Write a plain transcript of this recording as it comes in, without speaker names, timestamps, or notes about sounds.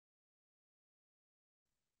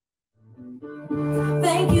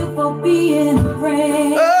Thank you for being a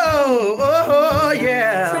friend. Oh,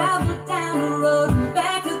 yeah. Travel down the road and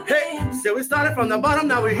back again. Hey, so we started from the bottom,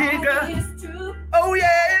 now we're here, girl. Oh,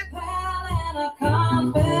 yeah.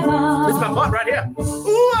 This is my part right here. Ooh,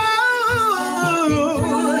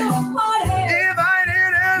 if I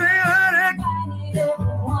did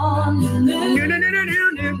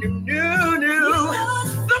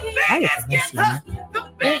the biggest gift, the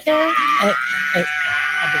biggest.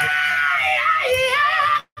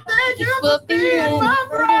 Thank you for being my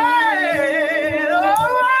friend.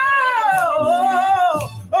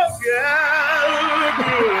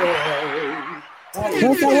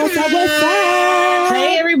 What's up?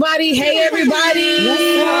 Hey, everybody.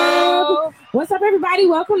 What's up, everybody?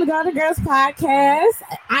 Welcome to Golden Girls Podcast.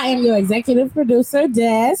 I am your executive producer,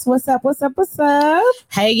 Des. What's up?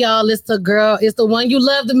 Hey, y'all. It's the girl. It's the one you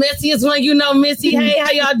love, the messiest one you know, Missy. Hey,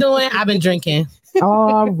 how y'all doing? I've been drinking.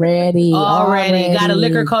 Already. Got a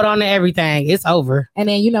liquor coat on and everything. It's over. And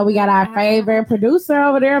then, we got our favorite producer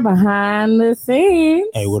over there behind the scenes.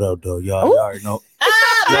 Hey, what up, though? Y'all already know.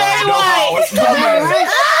 Very white.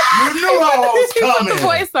 You knew I was coming.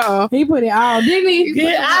 Voice on. He put it on, didn't he?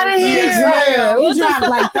 Get out of here. He dropped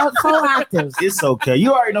like 4 octaves. It's okay.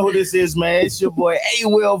 You already know who this is, man. It's your boy,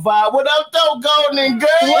 A-Will Vibe. What up, though, Golden Girl?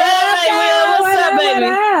 What's up, baby?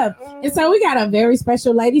 And so we got a very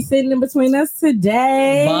special lady sitting in between us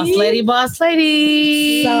today. Boss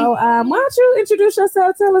lady. So why don't you introduce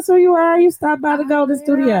yourself? Tell us who you are. You stopped by the Golden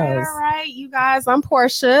Studios. All right, you guys. I'm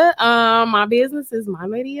Portia. My business is My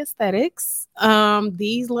Lady Aesthetics.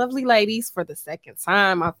 These lovely ladies, for the second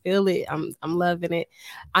time, I feel it. I'm loving it.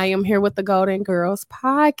 I am here with the Golden Girls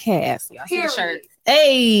Podcast. Y'all see the shirt?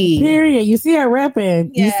 Hey. Period. You see her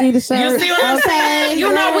repping. Yeah. You see the shirt. You see what I'm saying?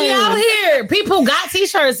 You know we out here. People got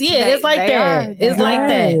t-shirts. Yeah, it's like that. It's like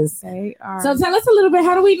that. They are. So tell us a little bit.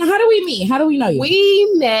 How do we meet? How do we know you? We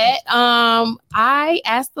met. I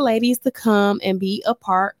asked the ladies to come and be a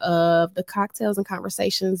part of the Cocktails and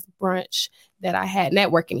Conversations brunch that I had,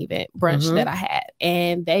 networking event brunch that I had.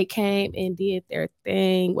 And they came and did their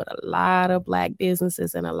thing with a lot of Black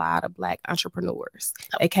businesses and a lot of Black entrepreneurs.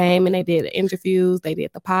 They came and they did interviews. They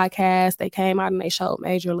did the podcast. They came out and they showed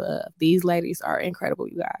major love. These ladies are incredible,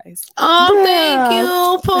 you guys. Oh, thank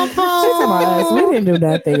you, Poo-Poo. We didn't do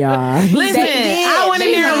nothing, y'all. Listen, I went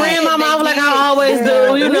in there and ran my mouth like I always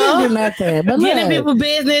do, We didn't do nothing. But getting in people's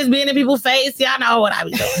business, being in people's face. Y'all know what I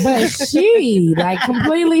be doing. But she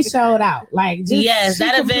completely showed out. Yes,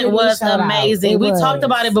 that event was amazing. We talked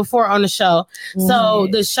about it before on the show. So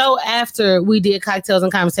the show after we did Cocktails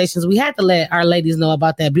and Conversations, we had to let our ladies know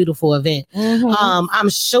about that beautiful event. I'm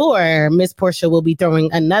sure Miss Portia will be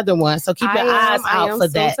throwing another one. So keep your eyes out for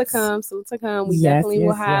that. Soon to come. We definitely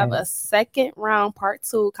will have a second round, part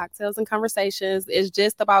 2, Cocktails and Conversations. It's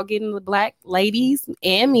just about getting the Black ladies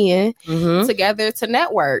and men together to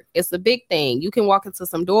network. It's a big thing. You can walk into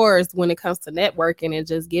some doors when it comes to networking and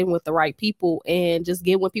just getting with the right people and just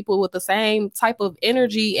get with people with the same type of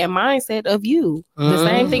energy and mindset of you. The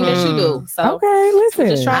same thing that you do. So okay,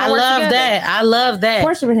 listen. I love that.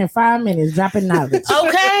 Portia been here 5 minutes dropping knowledge.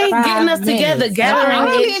 Okay, getting us together,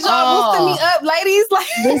 gathering it all. Boosting me up, ladies.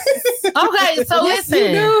 Okay, so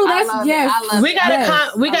listen. We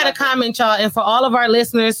gotta comment, y'all, and for all of our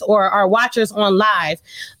listeners or our watchers on live,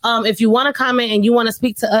 if you want to comment and you want to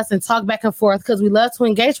speak to us and talk back and forth, because we love to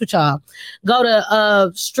engage with y'all, go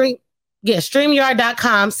to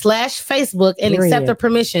StreamYard.com/Facebook and accept the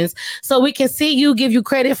permissions so we can see you, give you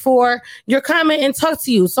credit for your comment and talk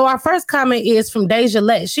to you. So our first comment is from Deja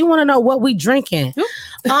Let. She want to know what we drinking.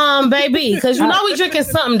 Baby, because you know we drinking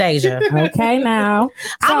something, Deja. Okay, now.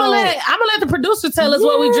 I'm gonna let the producer tell us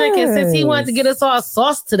what we drinking since he wanted to get us all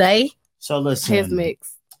sauce today. So listen. His mix.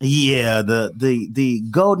 Yeah, the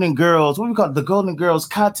Golden Girls, what we call it? The Golden Girls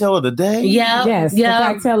cocktail of the day? Yeah. Yes, the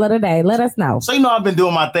cocktail of the day. Let us know. So, I've been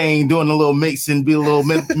doing my thing, doing a little mix and be a little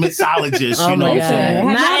mixologist, Have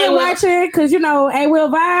y'all been watching? Because, A-Will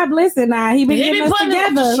Vibe, listen now, he been getting us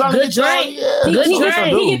together. Good drink.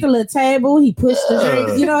 He get the little table, he pushed the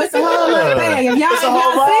drinks. It's a whole little thing.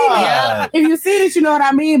 If you see it, you know what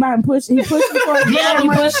I mean by him pushing. He pushed before the camera. He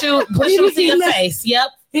push you to your face. Yep.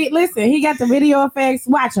 He got the video effects.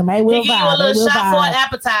 Watch him. He give you a little shot for an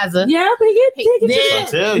appetizer. Yep, then he give you a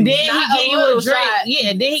drink.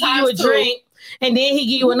 Yeah, then he give you a drink. And then he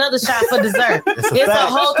give you another shot for dessert. It's a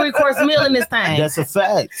whole 3-course meal in this thing. That's a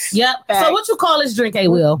fact. Yep. So what you call this drink,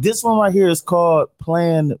 A-Will? This one right here is called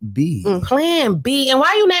Plan B. Plan B. And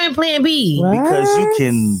why you naming Plan B? What?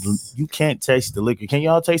 Because you can't taste the liquor. Can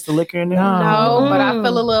y'all taste the liquor in there? No, but I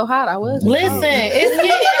feel a little hot. I was. Listen, it's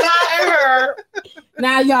getting hot in her.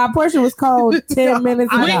 Now, y'all, Portia was cold 10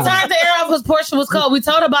 minutes ago. We turned the air off because Portia was cold. We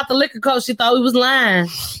told her about the liquor coat. She thought we was lying.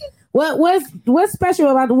 What's special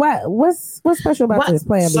about what's special about this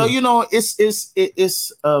plan? So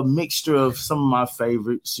it's a mixture of some of my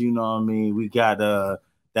favorites. You know what I mean? We got that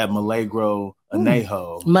Milagro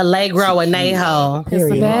Anejo. Milagro Anejo.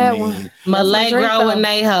 It's a bad one. Milagro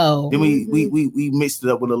Anejo. Then we mixed it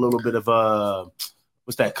up with a little bit of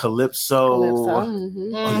what's that? Calypso.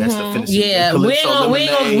 Mm-hmm. Oh, that's the finishing. Yeah, we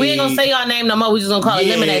ain't gonna say y'all name no more. We just gonna call it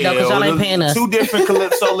lemonade though, because y'all ain't paying us. 2 different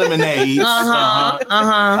Calypso lemonades.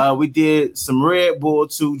 We did some Red Bull,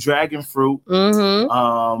 2 dragon fruit.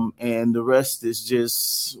 Mm-hmm. And the rest is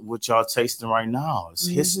just what y'all tasting right now. It's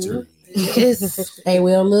history. Hey,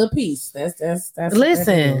 well, a little piece. That's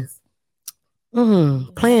listen.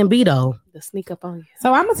 Plan B though. The sneak up on you.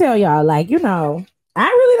 So I'm gonna tell y'all, like, I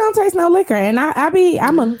really don't taste no liquor, and I be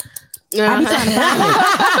trying to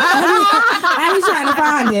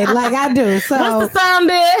find it, like I do. So what's the sound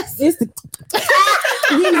is? It's the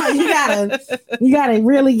you gotta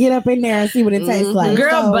really get up in there and see what it tastes like.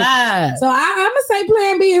 Girl, bye. So I'm gonna say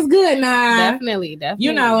Plan B is good now. Definitely.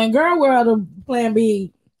 In girl world, Plan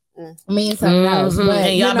B means something else. But,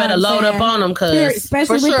 and y'all better load up on them, cause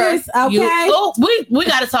especially with this. Okay, we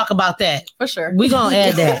got to talk about that for sure. We gonna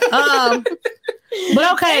add that.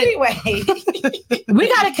 But okay. Anyway, we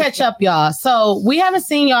gotta catch up, y'all. So we haven't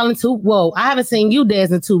seen y'all I haven't seen you,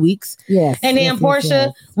 Des, in 2 weeks. Yes. And then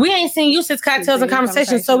Portia, we ain't seen you since Cocktails and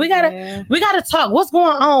Conversations. So we gotta talk. What's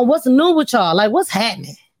going on? What's new with y'all? Like, what's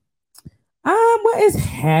happening? What is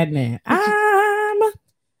happening? I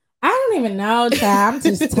don't even know, child. I'm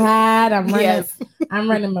just tired. I'm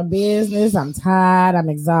running my business. I'm tired. I'm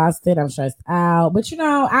exhausted. I'm stressed out. But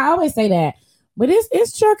I always say that. But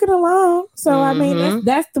it's trucking along. So I mean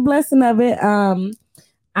that's the blessing of it. I'm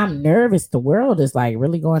nervous. The world is like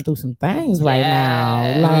really going through some things right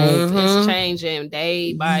now. Like it's changing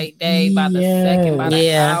day by day, by the second, by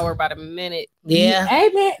the hour, by the minute. Yeah. Hey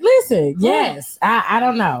man, listen. Yes. I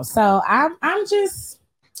don't know. So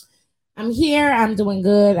I'm here. I'm doing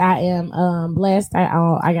good. I am blessed.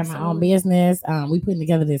 I got my own business. We putting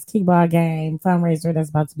together this kickball game fundraiser that's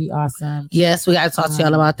about to be awesome. Yes, we got to talk to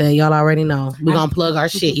y'all about that. Y'all already know. We're going to plug our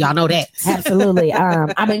shit. Y'all know that. Absolutely.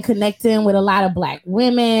 I've been connecting with a lot of Black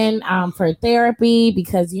women for therapy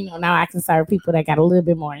because, now I can serve people that got a little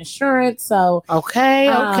bit more insurance. So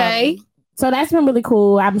Okay. So that's been really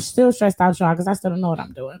cool. I'm still stressed out, y'all, because I still don't know what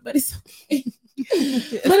I'm doing, but it's okay.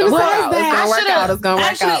 It's gonna work out.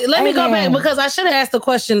 Let me go back because I should have asked the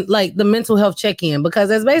question, like the mental health check-in, because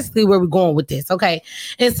that's basically where we're going with this. Okay.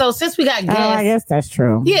 And so since we got guests, I guess that's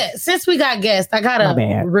true. Yeah, since we got guests, I gotta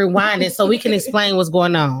rewind it so we can explain what's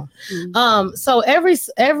going on. So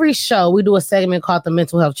every show we do a segment called the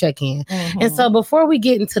mental health check-in. And so before we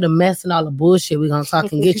get into the mess and all the bullshit we're gonna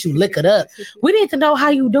talk and get you liquored up, we need to know how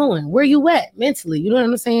you doing, where you at mentally. You know what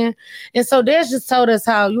I'm saying? And so Des just told us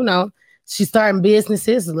how, she's starting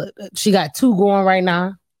businesses. She got 2 going right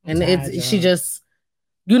now. And she just,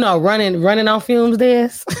 running on fumes,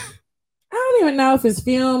 Des. I don't even know if it's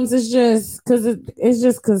fumes. It's just because it's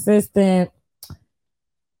just consistent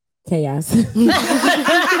chaos. That's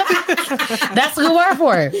a good word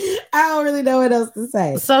for it. I don't really know what else to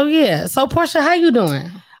say. So, yeah. So, Portia, how you doing?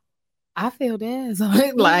 I feel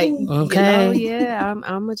that. Like, okay. I'm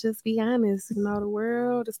gonna just be honest. The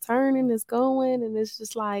world is turning, it's going, and it's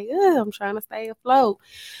just like, I'm trying to stay afloat.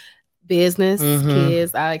 Business,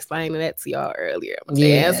 kids. I explained that to y'all earlier. I'm a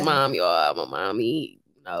dance mom, y'all. I'm a mommy.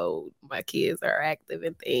 My kids are active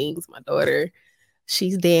in things. My daughter,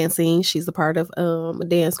 she's dancing. She's a part of a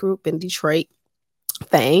dance group in Detroit.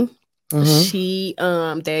 Fame. She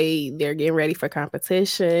they're getting ready for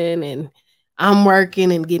competition, and I'm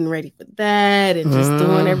working and getting ready for that and just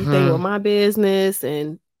doing everything with my business,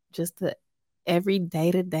 and just the every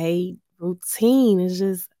day-to-day routine is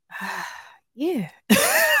just, I'm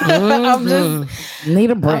just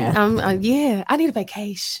need a breath. I need a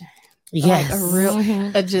vacation. Yes. Like a real,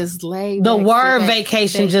 just lay the word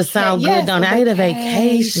vacation just sounds good, don't it? I need a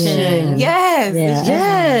vacation.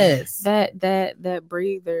 Yes. That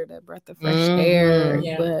breather, that breath of fresh air.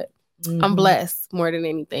 But I'm blessed more than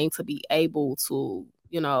anything to be able to,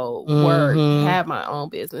 work, have my own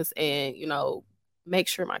business, and, make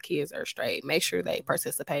sure my kids are straight, make sure they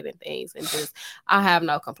participate in things, and just, I have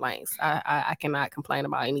no complaints. I cannot complain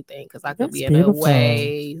about anything because I could be in a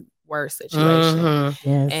way worse situation.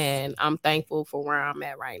 And I'm thankful for where I'm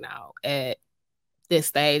at right now at this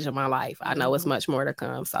stage of my life. I know it's much more to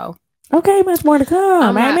come. So okay, much more to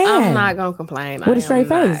come. I'm not gonna complain with a straight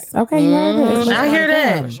face. Okay, I hear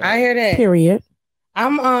that. Period.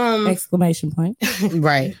 I'm exclamation point.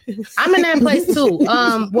 Right. I'm in that place too.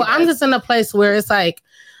 Well, I'm just in a place where it's like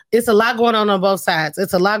it's a lot going on both sides.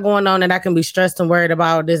 It's a lot going on that I can be stressed and worried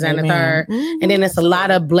about this and the third. And then it's a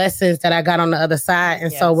lot of blessings that I got on the other side.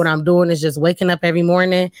 And so what I'm doing is just waking up every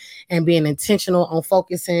morning and being intentional on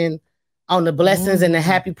focusing on the blessings and the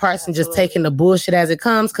happy parts and just taking the bullshit as it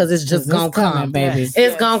comes because it's just gonna come, baby.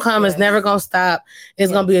 It's gonna come. It's never gonna stop.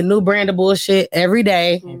 It's gonna be a new brand of bullshit every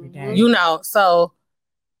day. You know, so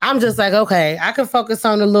I'm just like, okay, I can focus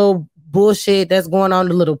on the little bullshit that's going on,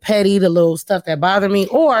 the little petty, the little stuff that bother me,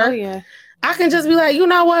 or I can just be like, you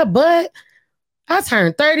know what, but I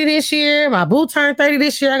turned 30 this year. My boo turned 30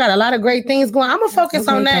 this year. I got a lot of great things going. I'm gonna focus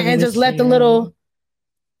on that and just let the little,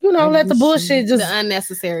 you know, let the bullshit just the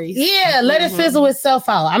unnecessary. Yeah, let it fizzle itself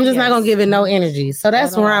out. I'm just not gonna give it no energy. So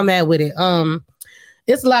that's where I'm at with it.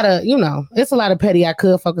 It's a lot of, you know, it's a lot of petty I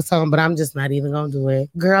could focus on, but I'm just not even gonna do it.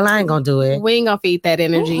 Girl, I ain't gonna do it. We ain't gonna feed that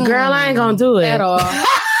energy. Girl, I ain't gonna do it at all.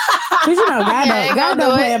 Because you know, God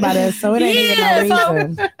don't play about us, so it ain't even no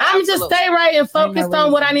reason. I'm just stay right and focused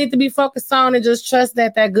on what I need to be focused on and just trust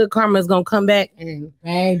that good karma is gonna come back and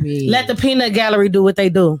let the peanut gallery do what they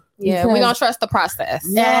do. Yeah, we're gonna trust the process.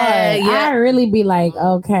 Yeah. I really be like,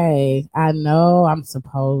 okay, I know I'm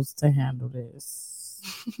supposed to handle this.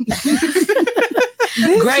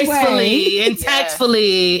 Gracefully and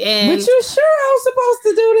tactfully, and but you sure I was supposed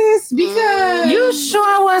to do this? Because you sure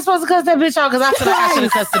I wasn't supposed to cuss that bitch out? Because I feel like I should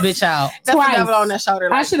have cussed the bitch out. That's the devil on that shoulder.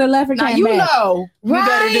 Like, I should have left her. Now you back. know, you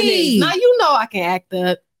better than me. Now you know I can act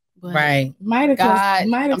up. Right. I'm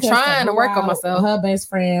trying to work on myself. Her best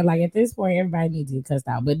friend, like at this point, everybody needs to be cussed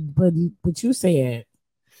out. But you said.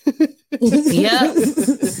 Yep.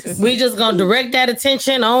 We just gonna direct that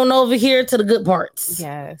attention on over here to the good parts.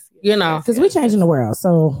 Yes. You know, because we're changing the world.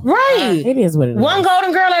 So it is what it is. One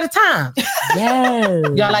golden girl at a time. Yes.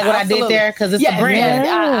 Y'all like what I did there? Because it's a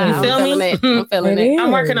brand. You feel me? I'm feeling it.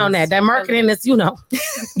 I'm working on that. That marketing is, you know,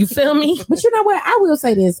 you feel me? But you know what? I will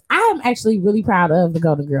say this. I'm actually really proud of the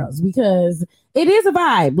Golden Girls because it is a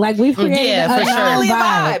vibe. Like we've created for sure.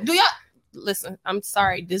 Vibe. Do y'all listen? I'm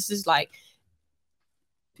sorry. This is like.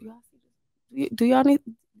 Do y'all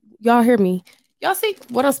hear me? Y'all see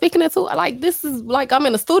what I'm speaking into? Like this is like I'm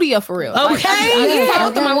in a studio for real. Okay.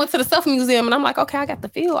 Like, I went to the Self Museum and I'm like, okay, I got the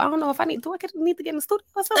feel. I don't know if I need to get in the studio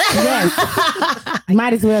or something. Yes.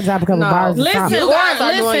 Might as well drop a couple bars. Listen,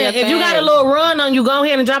 if you got a little run on you, go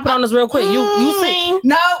ahead and drop it on us real quick. You sing?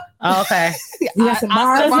 No. Oh, okay. You got some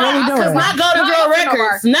bars? What are we doing? Not Golden Girl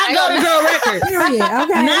Records. Not Golden Girl Records. Period.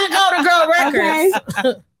 Okay. Not Golden Girl Records.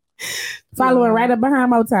 Okay. Following right up behind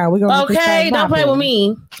Motown. We're gonna don't play with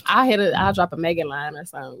me. I'll drop a Megan line or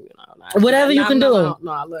something. You know, whatever you can do.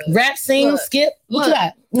 No, I love it. Rap, sing, skip. What you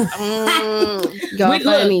got? Go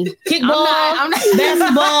funny. Kickball,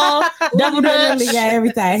 basketball, double dutch. Yeah,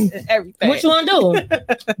 everything. What you want to do?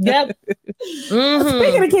 Yep.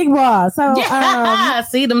 Speaking of kickball, so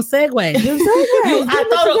see them segues. I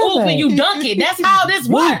throw the hoop and you dunk it. That's how this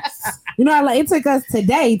works. You know, it took us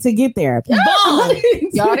today to get there. Boom.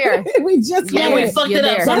 Y'all there? We just we fucked it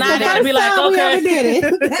up. So now I gotta be like, okay. We did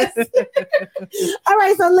it. All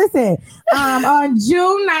right, so listen. On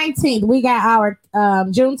June 19th, we got our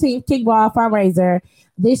Juneteenth kickball fundraiser.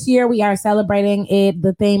 This year we are celebrating it.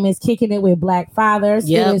 The theme is kicking it with Black fathers.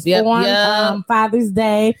 It is on Father's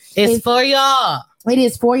Day. It's for y'all. It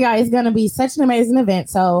is for y'all. It's gonna be such an amazing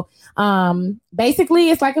event. So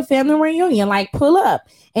basically it's like a family reunion, like pull up.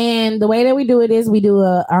 And the way that we do it is we do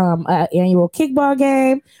a annual kickball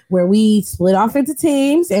game where we split off into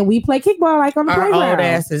teams and we play kickball like on the playground. Old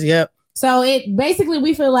asses, yep. So it basically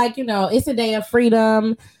we feel like, you know, it's a day of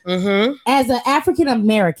freedom as an African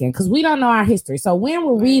American because we don't know our history. So when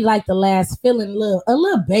were we like the last feeling a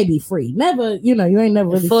little baby free? Never, you know, you ain't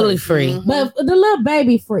never really fully free. But the little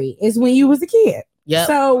baby free is when you was a kid. Yeah.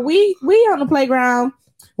 So we on the playground.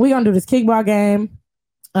 We gonna do this kickball game.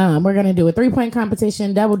 We're gonna do a 3-point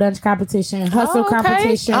competition, double dutch competition, hustle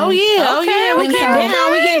competition. Oh yeah, we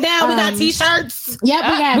get down. We got t-shirts.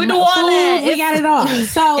 Yep, we do all that. We got it all.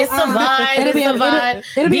 So it's a vibe.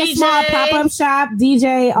 It'll be a small pop-up shop,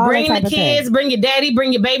 DJ, all bring that type the kids, bring your daddy,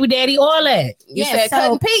 bring your baby daddy, all that. You said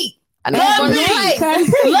Cut and Pete. So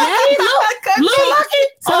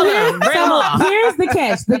here's the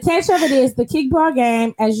catch. The catch of it is the kickball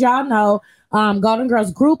game, as y'all know. Golden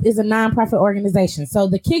Girls Group is a nonprofit organization. So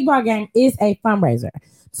the kickball game is a fundraiser.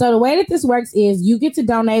 So the way that this works is you get to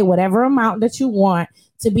donate whatever amount that you want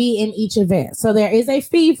to be in each event. So there is a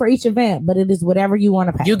fee for each event, but it is whatever you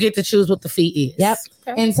want to pay. You get to choose what the fee is. Yep.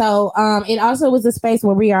 Okay. And so it also was a space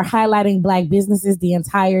where we are highlighting Black businesses the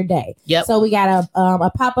entire day. Yep. So we got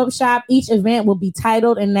a pop-up shop. Each event will be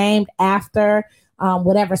titled and named after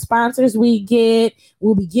whatever sponsors we get,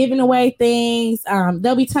 we'll be giving away things.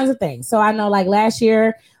 There'll be tons of things. So I know like last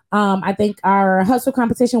year, I think our hustle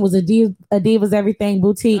competition was a Divas Everything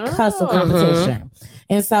Boutique hustle competition.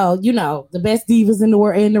 And so, you know, the best divas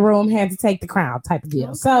in the room had to take the crown type of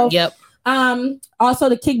deal. So, also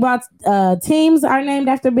the kickball teams are named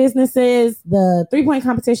after businesses, the 3-point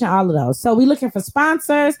competition, all of those. So we're looking for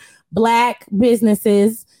sponsors, Black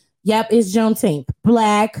businesses. Yep, it's Juneteenth.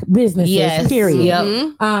 Black businesses, period.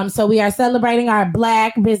 Yep. So we are celebrating our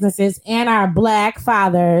Black businesses and our Black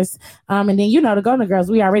fathers. And then, you know, the Golden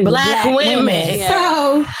Girls, we already Black women. Yeah.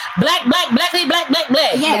 So black.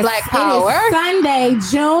 Yes, Black power. It is Sunday,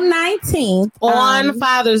 June 19th. On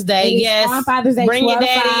Father's Day, yes. On Father's Day. Bring your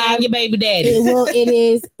daddy and your baby daddy. It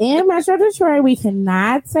is in Metro Detroit. We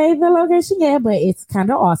cannot say the location yet, but it's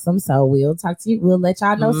kind of awesome. So we'll talk to you. We'll let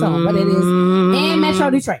y'all know soon. But it is in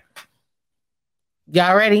Metro Detroit.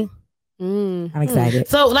 Y'all ready? I'm excited.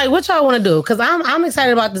 So, like, what y'all want to do? Because I'm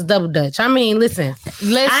excited about this double dutch. I mean, listen.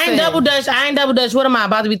 I ain't double dutch. What am I,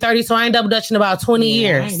 about to be 30? So I ain't double dutch in about 20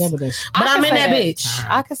 years. I ain't double dutch. But I'm in that bitch.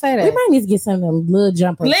 I can say that. We might need to get some of them little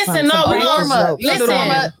jumpers. Listen, no, we're gonna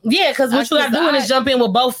listen. Yeah, because what you gotta do is jump in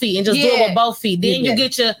with both feet and just do it with both feet. Then you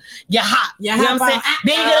get your hop. You know what I'm saying?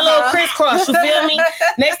 Then you get a little crisscross. You feel me?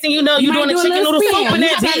 Next thing you know, you're doing a chicken noodle soup in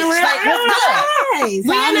that bitch. Like, what's good?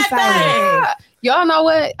 We in that thing. Y'all know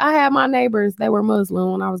what? I had my neighbors that were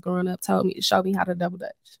Muslim when I was growing up show me how to double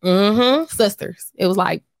dutch. Sisters. It was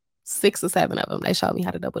like 6 or 7 of them. They showed me how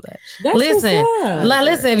to double dutch. Listen,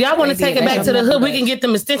 if y'all want to take it back to the hood, we can get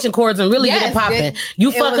them extension cords and really get it popping.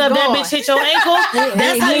 You fuck up that bitch, hit your ankle.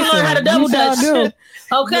 That's how you learn how to double dutch.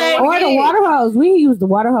 Okay. Or the water hose. We use the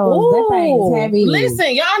water hose. That thing is heavy.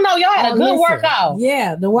 Listen, y'all know y'all had a good workout.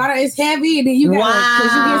 Yeah, the water is heavy, and then you got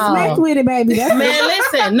because you get smacked with it, baby. Man,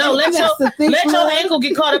 listen, no, let your ankle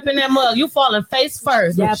get caught up in that mug. You falling face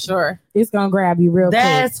first. Yeah, sure. It's gonna grab you real quick.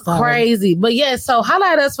 That's crazy. But yeah, so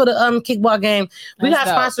highlight us for the kickball game. We got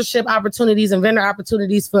sponsorship opportunities and vendor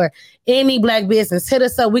opportunities for any Black business. Hit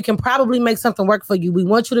us up. We can probably make something work for you. We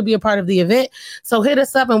want you to be a part of the event. So hit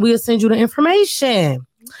us up and we'll send you the information.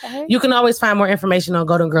 Okay. You can always find more information on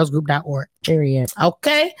goldengirlsgroup.org. Period.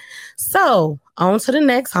 Okay. So on to the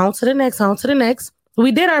next.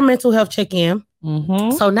 We did our mental health check-in.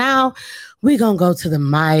 So now we're gonna go to the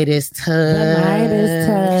Midas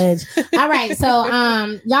touch. All right, so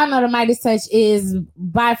y'all know the Midas touch is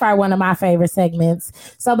by far one of my favorite segments.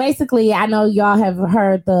 So basically, I know y'all have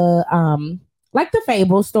heard the like the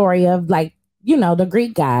fable story of like, you know, the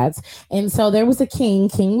Greek gods. And so there was a king,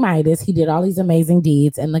 King Midas. He did all these amazing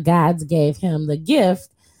deeds, and the gods gave him the gift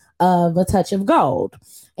of a touch of gold.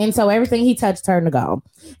 And so everything he touched turned to gold.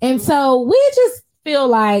 And so we just feel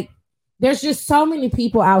like there's just so many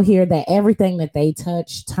people out here that everything that they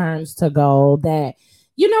touch turns to gold that,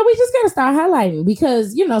 you know, we just got to start highlighting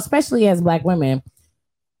because, you know, especially as Black women,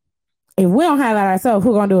 if we don't highlight ourselves,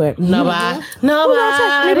 who's going to do it? Nobody.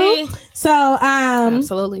 So,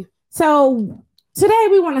 absolutely. So today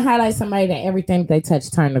we want to highlight somebody that everything they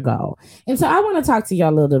touch turned to gold. And so I want to talk to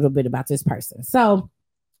y'all a little bit about this person. So,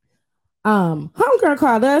 homegirl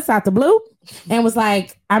called us out the blue and was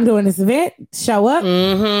like, I'm doing this event, show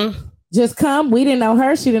up. Just come. We didn't know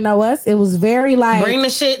her. She didn't know us. It was very like... Bring the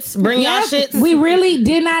shits. Bring y'all shits. We really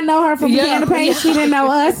did not know her from Canada Paint. She didn't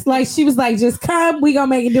know us. Like, she was like, just come. We gonna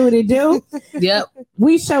make it do what it do. Yep.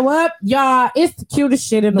 We show up. Y'all, it's the cutest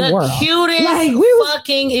shit in the world. The cutest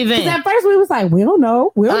fucking event. At first, we was like, we don't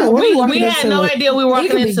know. We don't know what we had no idea we were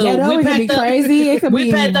walking into. We packed up crazy.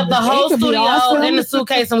 We packed up the whole studio in the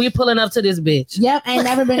suitcase and we pulling up to this bitch. Yep. Ain't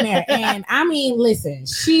never been there. And I mean, listen,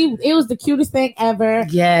 it was the cutest thing ever.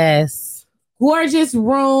 Yes. Gorgeous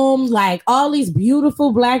room, like all these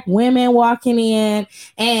beautiful Black women walking in,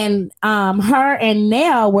 and her and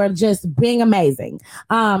Nell were just being amazing.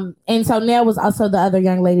 And so Nell was also the other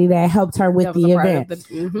young lady that helped her with the event.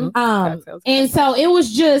 And so it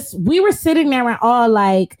was just, we were sitting there and all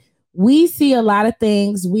like, we see a lot of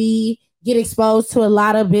things. We get exposed to a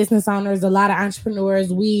lot of business owners, a lot of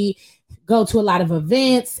entrepreneurs. We go to a lot of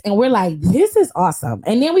events, and we're like, this is awesome.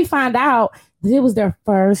 And then we find out that it was their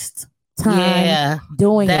first time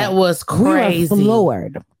doing that. It Was crazy. We were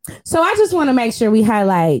floored. So I just want to make sure we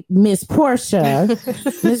highlight Miss Portia,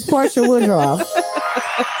 Miss Portia Woodruff.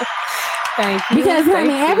 Thank you. Because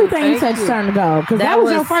honey, everything touched turned to gold. Because that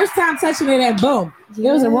was your first time touching it, and boom.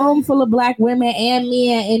 There was a room full of Black women and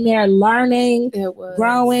men in there learning,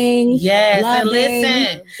 growing. Yes, loving. And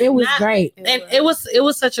listen, it was great. And it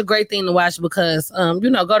was such a great thing to watch because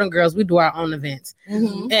you know, Golden Girls, we do our own events.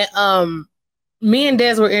 And me and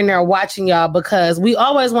Des were in there watching y'all because we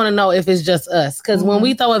always want to know if it's just us. Because when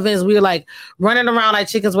we throw events, we're like running around like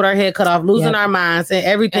chickens with our head cut off, losing our minds, and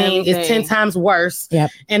everything is 10 times worse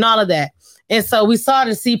and all of that. And so we saw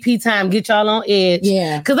the CP time get y'all on edge.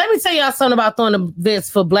 Yeah. Because let me tell y'all something about throwing events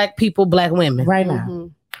for Black people, Black women. Right now.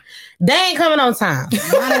 They ain't coming on time.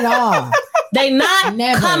 Not at all. They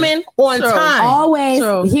not coming on time.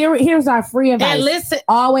 Always. Here's our free advice. And listen.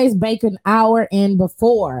 Always bake an hour in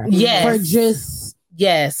before. Yes.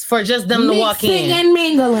 For just them to walk in. Mixing and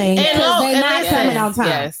mingling. And they're not coming on time.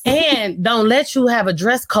 Yes. And don't let you have a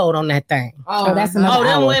dress code on that thing. Oh, that's another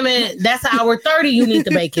them hour. women, that's hour 30 you need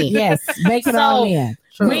to bake in. Yes, bake it all in.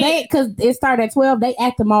 Because it started at 12, they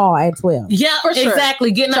at the mall at 12. Yeah, for sure.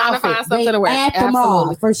 Exactly. Getting trying an to find outfit. something to wear. At the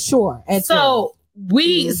mall, for sure. At 12.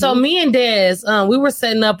 So me and Des, we were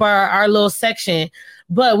setting up our little section,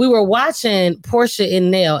 but we were watching Portia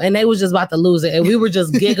and Nell, and they was just about to lose it, and we were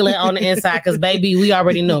just giggling on the inside because, baby, we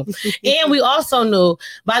already knew. And we also knew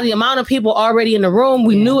by the amount of people already in the room,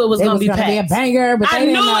 we knew it was going to be packed. Be a banger, but I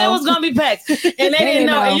knew it was going to be packed, and they didn't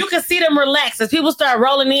know. And you could see them relax as people start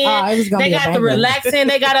rolling in. They got the relaxing.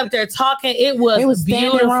 They got up there talking. It was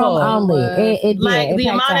beautiful. Only. The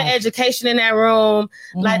amount of education in that room,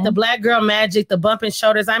 like the Black girl magic, the bumping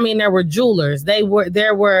shoulders. I mean, there were jewelers. There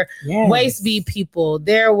were waist bead people.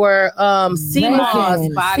 There were sea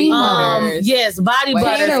moths, body butters, body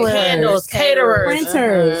butters, candles, caterers,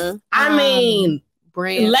 printers. I mean,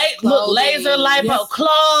 laser lipo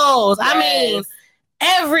clothes. I mean,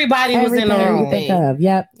 everybody was in the room.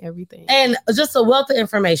 Everything, and just a wealth of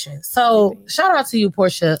information. So shout out to you,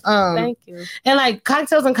 Portia. Thank you. And like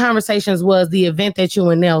Cocktails and Conversations was the event that you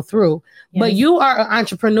and Nell threw. But you are an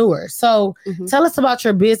entrepreneur. So tell us about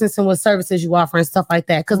your business and what services you offer and stuff like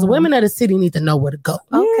that. Because the women of the city need to know where to go.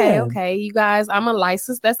 Okay. You guys, I'm a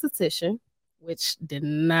licensed esthetician, which did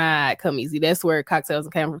not come easy. That's where Cocktails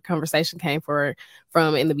and Conversation came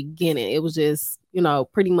from in the beginning. It was just,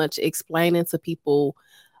 pretty much explaining to people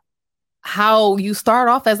how you start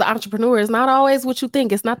off as an entrepreneur. Is not always what you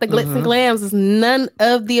think. It's not the glitz and glams. It's none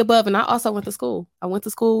of the above. And I also went to school. I went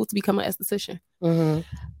to school to become an esthetician.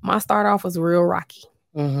 My start off was real rocky.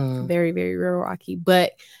 Very, very real rocky.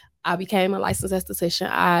 But I became a licensed esthetician.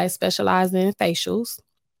 I specialize in facials.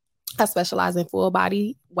 I specialize in full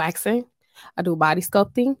body waxing. I do body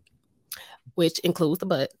sculpting, which includes the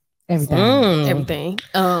butt. Everything.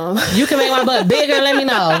 You can make my butt bigger. Let me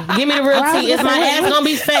know. Give me the real tea. Is my ass gonna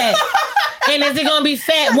be fat? And is it gonna be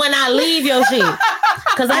fat when I leave your shit?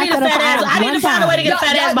 Because I need a fat ass. I need to find a way to get a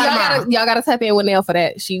fat ass by tomorrow. Y'all gotta tap in with Nell for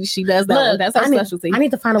that. She does that. Look, that's her specialty. I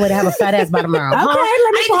need to find a way to have a fat ass by tomorrow. Okay, let me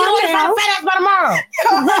I need to find a way to have a fat ass by tomorrow.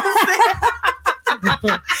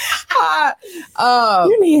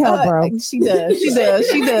 You need help, bro. She does.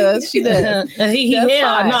 He no,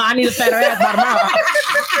 I need a fatter ass by tomorrow.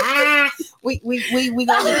 We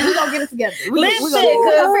gonna get it together. We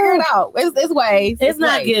gonna figure it out. It's ways. It's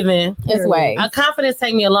not giving. It's ways. Confidence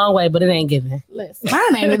take me a long way, but it ain't giving. Listen,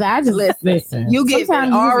 mine ain't either. I just listen. You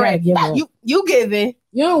giving already. You giving.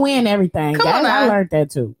 You don't win everything. I learned that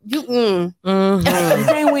too. You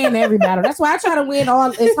can't win every battle. That's why I try to win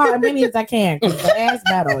as many as I can. Because the ass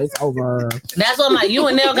battle is over. That's what you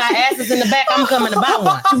and Nell got asses in the back. I'm coming to buy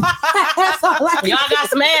one. Y'all got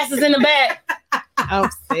some asses in the back. I'm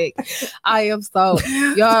sick. I am so.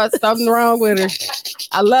 Y'all, something wrong with her.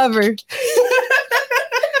 I love her.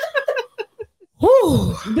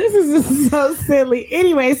 This is just so silly.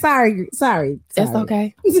 Anyway, sorry. It's okay.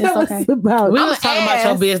 It's okay. We was talking about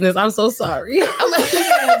your business. I'm so sorry. That's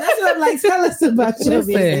what I'm like. Tell us about your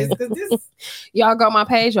business. Y'all go on my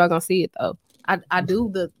page. Y'all gonna see it though. I do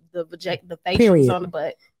the facials on the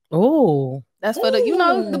butt. Oh, that's for the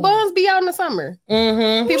the buns be out in the summer.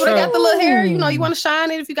 People that got the little hair, you want to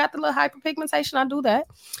shine it. If you got the little hyperpigmentation, I do that.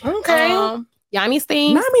 Okay. Yanni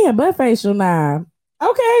Steam. Not me a butt facial now.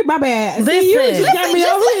 Okay, my bad. Listen, you just got me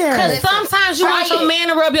over here. Because sometimes you want your man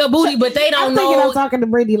to rub your booty, but they don't know. I'm talking to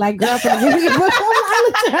Brittany like, girl, I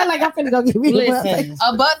looked at her like I'm finna go give me a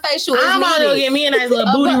butt facial. I'm gonna go get me a nice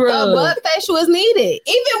little booty rub. A butt facial is needed.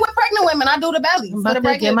 Even with pregnant women, I do the belly. I'm about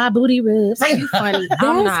to get my booty rub. You funny.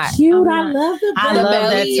 I'm not cute. I love the belly. I love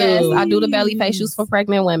that too. Yes, I do the belly facials for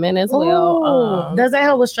pregnant women as well. Does that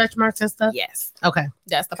help with stretch marks and stuff? Yes. Okay.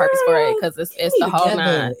 That's the purpose for it because it's the whole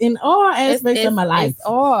nine. In all aspects of my life.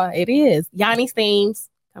 It is. Yanni Steams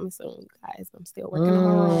coming soon, guys. I'm still working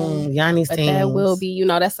on Yanni Steams. But that will be,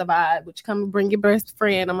 that's a vibe. Would you come and bring your best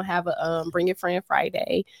friend? I'm gonna have a bring your friend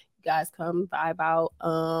Friday. You guys come vibe out.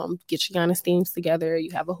 Get your Yanni Steams together.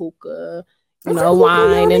 You have a hookah,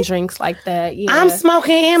 wine and drinks like that. Yeah. I'm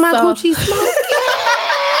smoking and my Gucci smoking.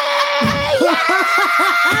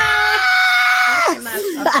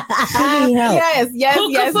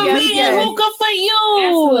 Hookah for me and hookah for you.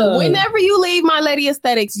 Absolutely. Whenever you leave My Lady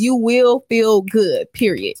Aesthetics, you will feel good.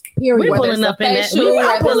 Period. We're pulling up in that. Facial,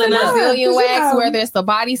 whether it's Brazilian wax, whether it's the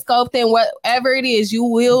body sculpting, whatever it is, you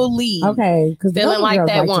will leave. Okay, because feeling like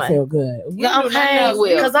that one. Feel good. Yeah, okay.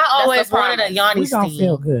 Because I always wanted a Yanni steam. We gonna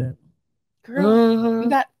feel good. Girl, you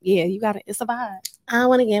got it. It's a vibe. I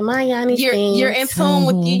want to get my Yanni steam. You're in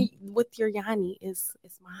tune with your Yanni. It's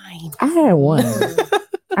mine. I had one.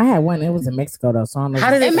 It was in Mexico though. So I don't know. How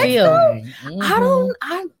did it feel?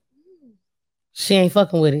 She ain't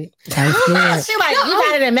fucking with it. She like, you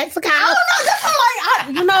got it in Mexico.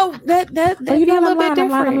 I don't know. That you know, a little bit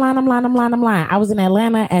different. I'm lying. I was in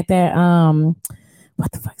Atlanta at that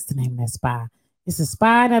what the fuck's the name of that spa? It's a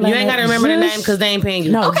spa in Atlanta. You ain't gotta remember the name because they ain't paying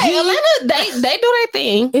you. No, okay, Atlanta, they do their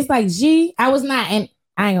thing. It's like G. I was not, and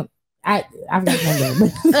I forgot the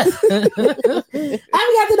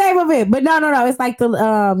name of it. But no. It's like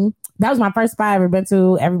the that was my first spa I ever been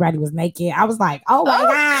to. Everybody was naked. I was like, oh my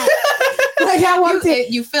god. Like I walked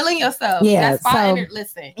in. You feeling yourself. Yeah. That's fine. So,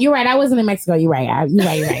 listen. You're right. I wasn't in Mexico. You're right. You're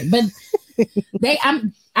right. But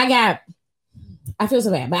I feel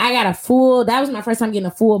so bad, but I got a full. That was my first time getting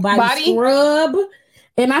a full body scrub,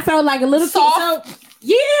 and I felt like a little soft.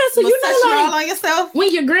 Yeah, so you know, like all on yourself.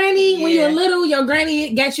 When you're granny, when you're little, your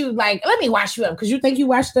granny got you like, let me wash you up because you think you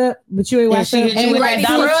washed up, but you ain't washed up. And granny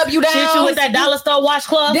scrub you down. Shit you with that dollar store wash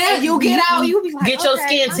club. Then you get out, you be like, get your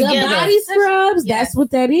skin together. The body scrubs, that's what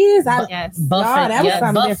that is. Yes, that was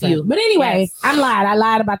something different. You. But anyway, I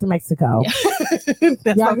lied about the Mexico.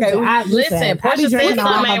 That's okay. Listen, Portia said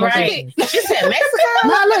something right. She said Mexico.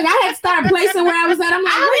 No, look, I had to start placing where I was at. I'm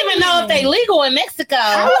like, I don't even know if they legal in Mexico.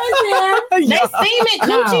 They steam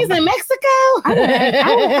coochies in Mexico.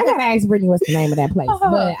 I gotta ask Brittany what's the name of that place,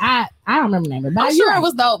 but I don't remember the name of it. I'm sure it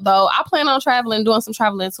was dope though. I plan on doing some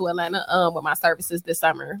traveling to Atlanta with my services this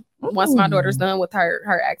summer. Once my daughter's done with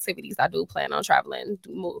her activities, I do plan on traveling,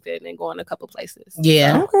 moving, and going a couple places.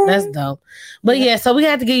 Yeah, that's dope. But yeah, so we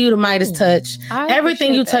had to give you the Midas touch.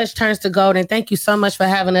 Everything you touch turns to gold. And thank you so much for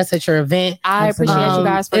having us at your event. I appreciate you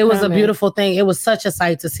guys for coming. Was a beautiful thing. It was such a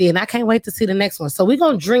sight to see, and I can't wait to see the next one. So we're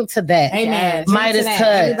gonna drink to that. Amen. Midas touch.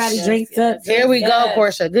 Everybody drinks up. Here we go,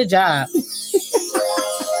 Portia. Good job.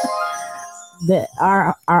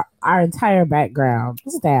 Our entire background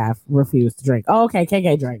staff refused to drink. Oh, okay,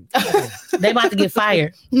 KK drink. They about to get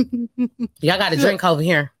fired. Y'all got a drink over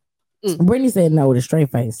here. Brittany said no with a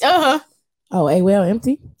straight face. Oh, well,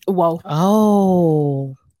 empty. Whoa.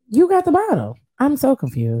 Oh, you got the bottle. I'm so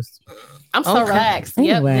confused. I'm so relaxed.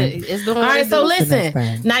 Anyway. Yep, it's doing all right. So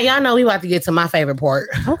listen. Now y'all know we about to get to my favorite part.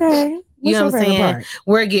 Okay. You know what I'm saying?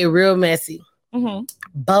 Where it get real messy. Mm-hmm.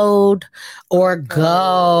 Bold or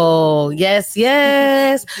go. Yes.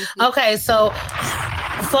 Okay, so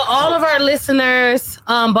for all of our listeners,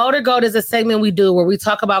 Bold or Gold is a segment we do where we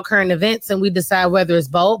talk about current events and we decide whether it's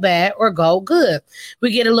bold, bad, or gold, good.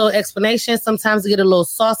 We get a little explanation. Sometimes we get a little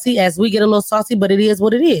saucy, as we get a little saucy, but it is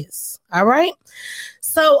what it is. All right.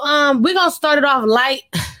 So we're gonna start it off light.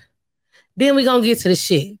 Then we're gonna get to the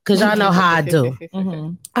shit because y'all know how I do.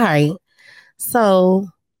 Mm-hmm. All right. So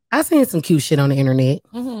I seen some cute shit on the internet.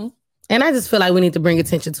 Mm-hmm. And I just feel like we need to bring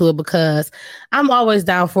attention to it because I'm always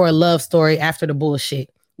down for a love story after the bullshit.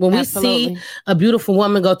 When we see a beautiful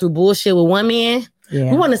woman go through bullshit with one man,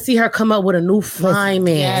 we want to see her come up with a new fine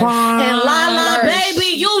man. Yes. And Lala,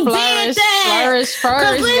 baby, you did that.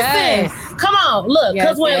 Because listen, come on, look.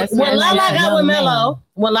 Because when Lala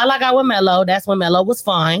got with Mello, that's when Mello was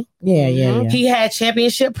fine. Yeah. He had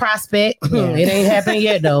championship prospect. It ain't happened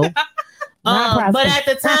yet, though. But at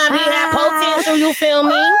the time, he had potential. You feel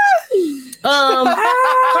me?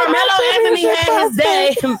 Carmelo Anthony had his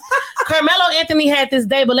day. Carmelo Anthony had this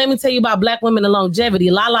day, but let me tell you about black women and longevity.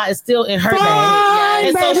 Lala is still in her day,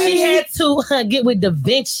 and so she had to get with Da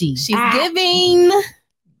Vinci. She's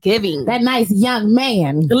giving that nice young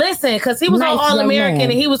man. Listen, because he was on All American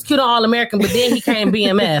and he was cute on All American, but then he came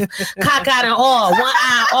BMF. Cockeyed and all, one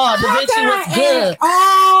eye all. Da Vinci was good.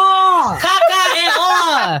 Cockeyed and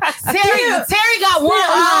all. Terry got one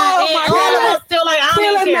eye, and all of us still like, I don't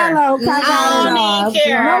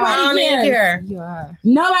even care.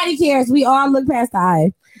 Nobody cares. We all look past the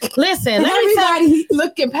eye. Listen, everybody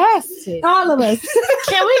looking past it. All of us.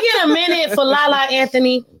 Can we get a minute for Lala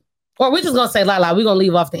Anthony? Or we're just going to say Lala. We're going to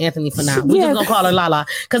leave off the Anthony for now. We're just going to call her Lala.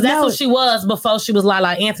 Because that's what she was before she was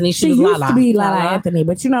Lala Anthony. She was Lala. She used to be Lala Anthony.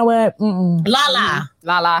 But you know what?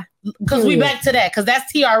 Lala. Because we back to that. Because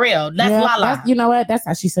that's TRL. That's Lala. You know what? That's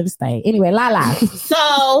how she should have stayed. Anyway, Lala.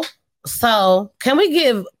 So So can we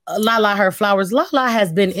give Lala her flowers? Lala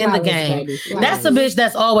has been in the game. That's a bitch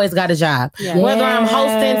that's always got a job. Yeah. Whether I'm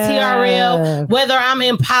hosting TRL, whether I'm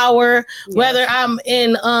in Power, whether I'm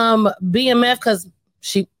in BMF, because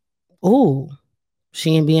she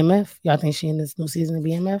in BMF. Y'all think she in this new season of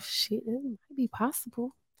BMF? It might be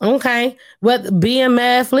possible. Okay, but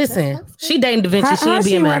BMF, listen, she dating Da Vinci.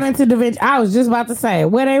 She in BMF. Run into Da Vinci? I was just about to say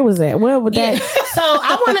where they was at. Where would that? So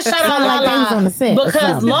I want to shout out Lala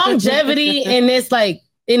because longevity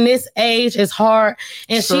in this age is hard,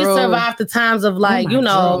 and she survived the times of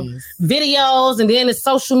videos, and then it's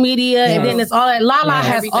social media, and then it's all that. Lala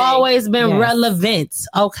has always been relevant.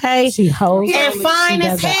 Okay, she hosts and fine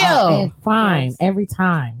as hell. Fine every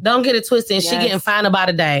time. Don't get it twisted. She getting fined about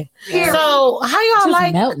a day. So how y'all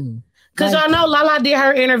like? Melting. Because y'all know Lala did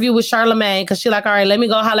her interview with Charlamagne because she like, all right, let me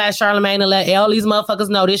go holla at Charlamagne and let all these motherfuckers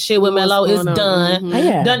know this shit with Melo is done.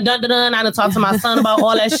 Mm-hmm. Done. I done talked to my son about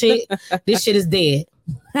all that shit. This shit is dead.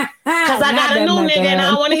 Because I got a new nigga and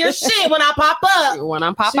I don't want to hear shit when I pop up. When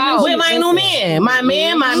I pop out. With my new man. My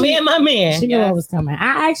man. She knew what was coming.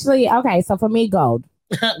 I actually, so for me, gold.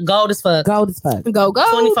 Gold as fuck. Go.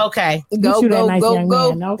 24K. Go. Man,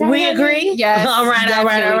 okay? We agree? Yes. All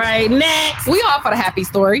right. Next. We all for the happy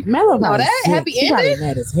story. Mellow happy ending?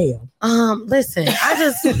 Mad as hell. Listen, I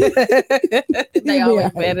just they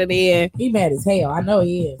always better than. He mad as hell. I know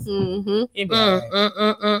he is. Mm-hmm.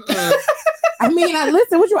 I mean,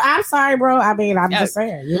 listen, I'm sorry, bro. I mean, I'm just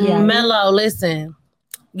saying. Mellow, listen.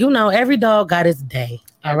 You know, every dog got its day.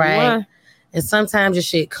 All right. And sometimes your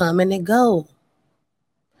shit come and it go.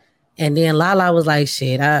 And then Lala was like,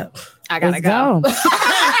 shit, I gotta go.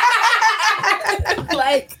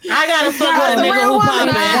 Like, I gotta fuck with a nigga who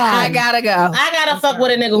popping. I gotta go. I gotta fuck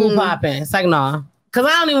with a nigga who popping. It's like, nah. Because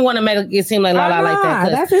I don't even want to make it seem like Lala like that.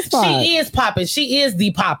 That's his fault. She is popping. She is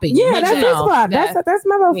the popping. Yeah, that's his fault. That's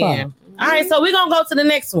Mellow fault. All right, so we're going to go to the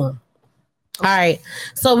next one. All right.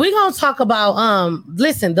 So we're going to talk about,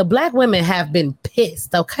 listen, the black women have been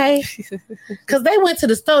pissed, okay? Because they went to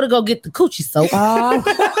the store to go get the coochie soap.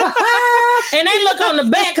 And they look on the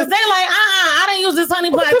back because they're like, I didn't use this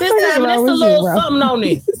honey pot this time. And it's a little something on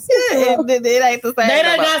it. It ain't the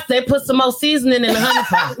same. They put some more seasoning in the honey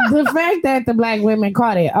pot. The fact that the black women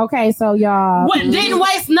caught it. Okay, so y'all. Didn't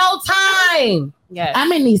waste no time. Yes.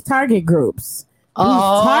 I'm in these Target groups.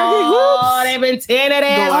 They've been tearing that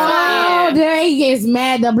ass. Oh, they is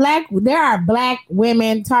mad. There are black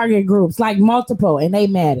women Target groups, like multiple, and they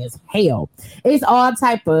mad as hell. It's all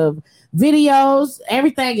type of videos.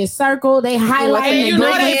 Everything is circled. They highlight. You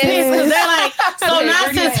know they pissed because they're like, so now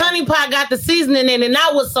since honey pot got the seasoning in it,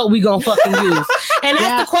 now what soap we gonna fucking use? And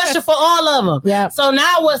that's the question for all of them. Yeah. So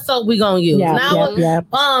now what soap we gonna use?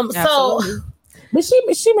 So. But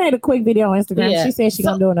she made a quick video on Instagram. Yeah. She said she's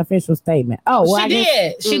gonna do an official statement. Oh, well, she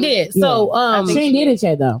did. So she ain't did it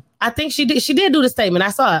yet though. I think she did. She did do the statement. I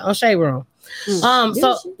saw it on Shade Room.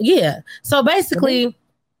 So basically,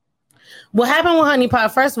 what happened with Honey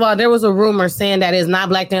Pot? First of all, there was a rumor saying that it's not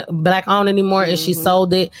black owned anymore, and she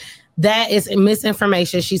sold it. That is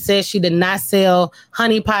misinformation. She said she did not sell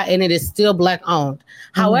Honey Pot, and it is still black owned.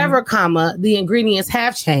 However, the ingredients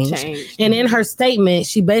have changed. And in her statement,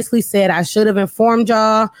 she basically said, I should have informed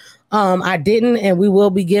y'all. I didn't, and we will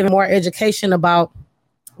be giving more education about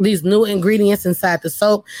these new ingredients inside the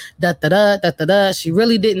soap. She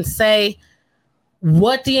really didn't say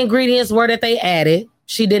what the ingredients were that they added.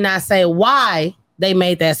 She did not say why they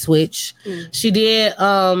made that switch. She did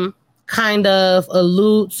kind of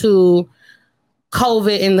allude to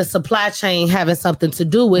COVID in the supply chain having something to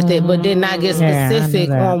do with it, but did not get specific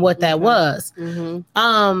on what that was. And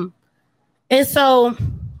so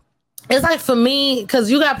it's like, for me,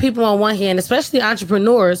 because you got people on one hand, especially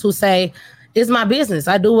entrepreneurs, who say, it's my business.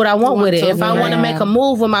 I do what I want with it. If I want to make a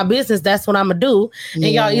move with my business, that's what I'm gonna do. And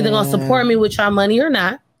y'all either gonna support me with y'all money or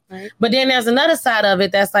not. Right. But then there's another side of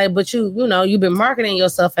it that's like, but you know, you've been marketing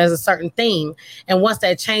yourself as a certain thing. And once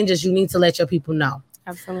that changes, you need to let your people know.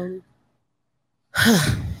 Absolutely.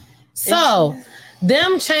 So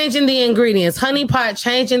them changing the ingredients, Honey Pot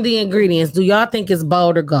changing the ingredients, do y'all think it's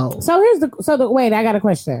bold or gold? So wait, I got a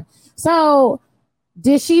question. So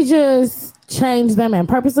did she just change them and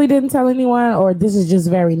purposely didn't tell anyone, or this is just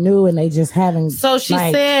very new and they just haven't? So she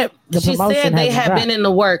said they had been in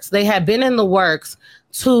the works. They had been in the works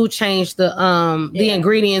to change the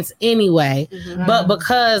ingredients anyway, but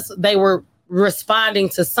because they were responding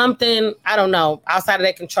to something, I don't know, outside of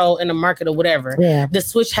their control in the market or whatever, the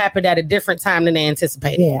switch happened at a different time than they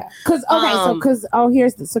anticipated. Yeah, here's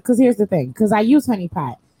the thing. Because I use Honey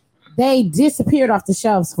Pot, they disappeared off the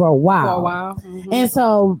shelves for a while, and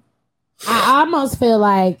so I almost feel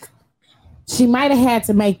like she might have had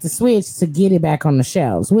to make the switch to get it back on the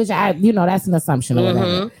shelves, which that's an assumption or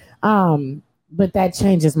whatever. But that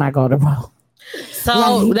changes my go to roll.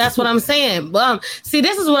 So that's what I'm saying. See,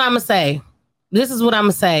 this is what I'm gonna say.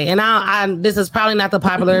 And this is probably not the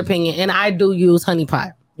popular opinion, and I do use Honey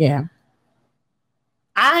Pot. Yeah.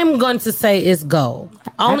 I'm going to say it's go.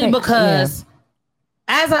 Only because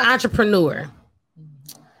as an entrepreneur,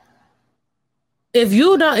 if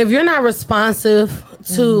you're not responsive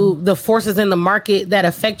to the forces in the market that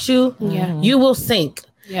affect you, you will sink.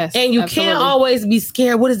 Yes, and you can't always be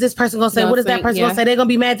scared. What is this person gonna say? What is that person gonna say? They're gonna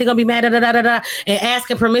be mad. And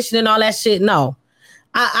asking permission and all that shit. No,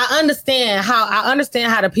 I understand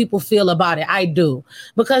how the people feel about it. I do,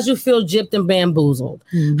 because you feel gypped and bamboozled.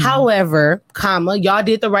 However, y'all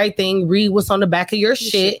did the right thing. Read what's on the back of your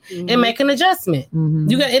shit and make an adjustment.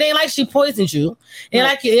 It ain't like she poisoned you. It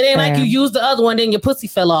ain't like you used the other one, then your pussy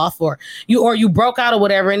fell off, or you broke out or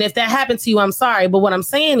whatever. And if that happened to you, I'm sorry. But what I'm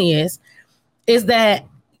saying is that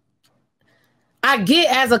I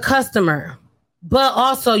get as a customer, but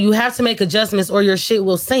also you have to make adjustments or your shit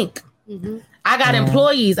will sink. I got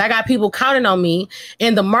employees. I got people counting on me,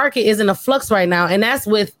 and the market is in a flux right now, and that's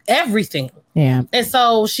with everything. Yeah. And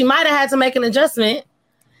so she might have had to make an adjustment,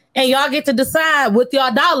 and y'all get to decide with your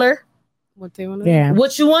dollar what they want to do.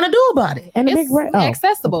 What you want to do about it. And it's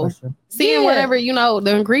accessible. Seeing whatever,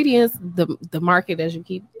 the ingredients, the market, as you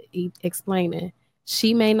keep explaining.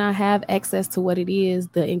 She may not have access to what it is,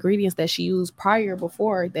 the ingredients that she used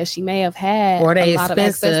before that she may have had, or they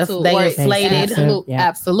expensive, they inflated.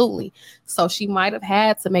 Absolutely. So she might have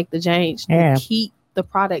had to make the change to keep the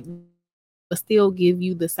product, but still give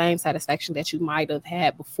you the same satisfaction that you might have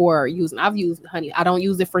had before using. I've used honey. I don't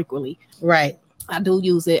use it frequently. Right. I do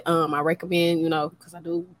use it. I recommend, because I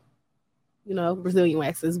do, Brazilian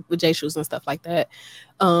waxes with J shoes and stuff like that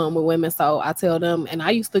with women. So I tell them, and I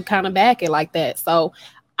used to kind of back it like that. So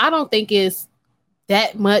I don't think it's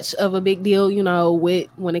that much of a big deal,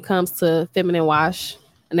 when it comes to feminine wash.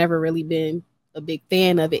 I never really been a big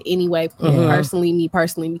fan of it anyway, me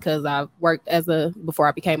personally, because I've worked before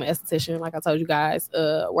I became an esthetician, like I told you guys,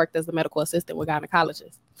 worked as a medical assistant with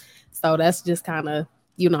gynecologists. So that's just kind of,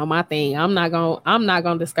 my thing. I'm not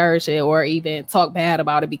gonna discourage it or even talk bad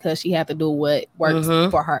about it because she had to do what works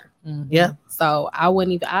for her. Yeah. So I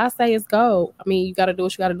say it's go. I mean, you got to do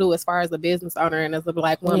what you got to do as far as a business owner and as a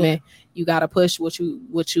Black woman. You got to push what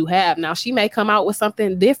you have. Now she may come out with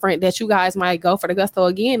something different that you guys might go for the gusto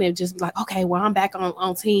again and just be like, okay, well, I'm back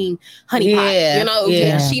on team Honey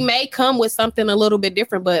Pot. She may come with something a little bit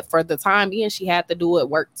different, but for the time being, she had to do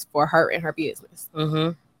what works for her and her business.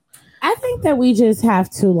 I think that we just have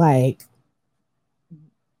to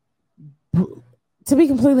to be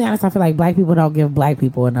completely honest, I feel like Black people don't give Black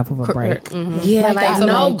people enough of a break. Yeah,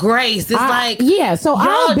 no grace. It's so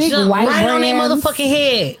our big white brands on their motherfucking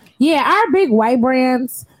head. Yeah, our big white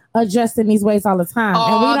brands adjust in these ways all the time,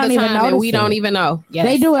 and we don't even know. Yes,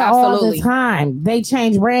 they do it all the time. They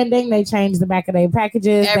change branding, they change the back of their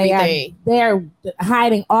packages. Everything. They're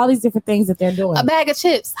hiding all these different things that they're doing. A bag of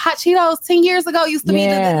chips, hot Cheetos, 10 years ago used to be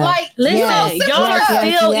y'all are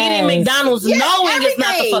still eating McDonald's knowing it's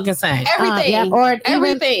not the fucking same.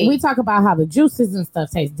 Everything. We talk about how the juices and stuff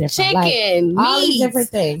taste different. Chicken, all these different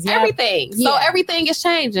things. Everything. So everything is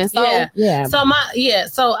changing. So So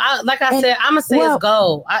like I said, I'm gonna say it's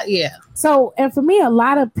go. So, and for me, a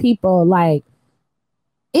lot of people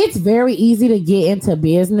it's very easy to get into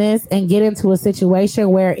business and get into a situation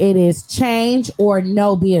where it is change or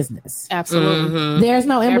no business. Absolutely. There's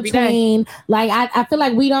no in between. I feel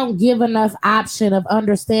like we don't give enough option of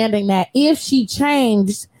understanding that if she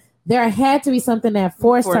changed, there had to be something that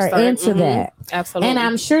forced her into that. Absolutely. And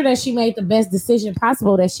I'm sure that she made the best decision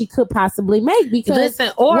possible that she could possibly make, because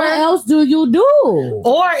what else do you do?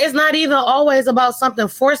 Or it's not even always about something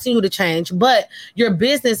forcing you to change, but your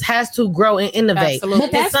business has to grow and innovate. Absolutely.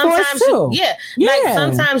 But that's forced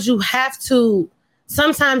too.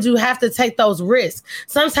 Sometimes you have to take those risks.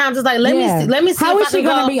 Sometimes it's like, let me see. How is she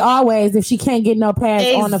going to be always if she can't get no pass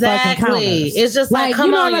on the fucking counter? It's just like,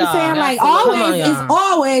 come on, what I'm saying? Always is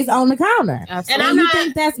always on the counter. Absolutely. And you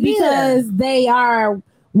think that's because they are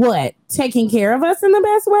taking care of us in the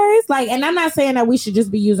best ways? And I'm not saying that we should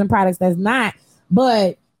just be using products that's not,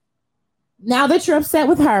 but now that you're upset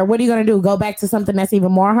with her, what are you going to do? Go back to something that's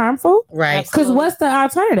even more harmful? Right. Because what's the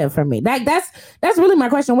alternative for me? That's really my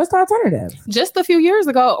question. What's the alternative? Just a few years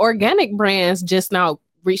ago, organic brands just now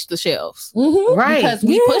reach the shelves. Right. Because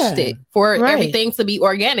we pushed it for everything to be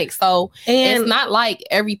organic. So it's not like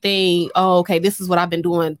everything, okay, this is what I've been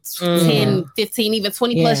doing 10, 15, even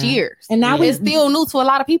 20 plus years. And now it's still new to a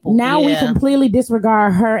lot of people. Now we completely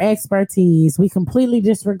disregard her expertise. We completely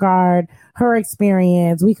disregard her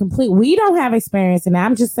experience. We don't have experience. And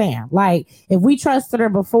I'm just saying, like, if we trusted her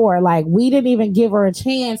before, like, we didn't even give her a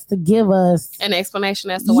chance to give us an explanation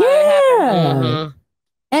as to why it happened.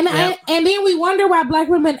 And then we wonder why Black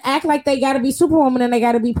women act like they got to be superwoman and they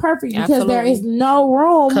got to be perfect because there is no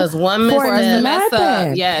room because one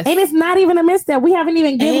misstep. Yes, and it's not even a misstep. We haven't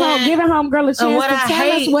even given homegirl a chance to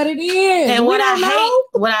tell us what it is. And what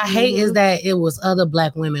I hate is that it was other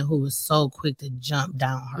Black women who was so quick to jump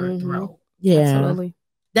down her throat. Yeah, absolutely.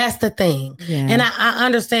 That's the thing. Yeah. And I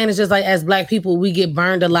understand it's just like as Black people, we get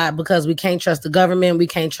burned a lot because we can't trust the government. We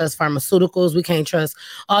can't trust pharmaceuticals. We can't trust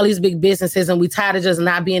all these big businesses. And we tired of just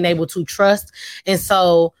not being able to trust. And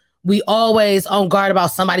so we always on guard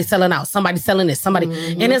about somebody selling out, somebody selling this, somebody.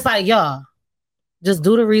 And it's like, y'all, just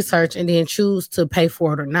do the research and then choose to pay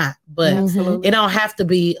for it or not. But it don't have to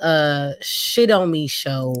be a shit on me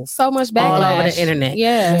show. So much backlash all over the internet.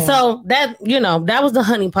 Yeah. So that, that was the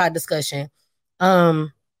honeypot discussion.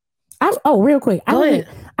 Real quick. I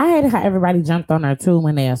had how everybody jumped on her too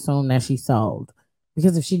when they assumed that she sold.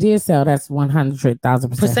 Because if she did sell, that's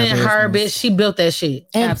 100,000% her bitch. She built that shit.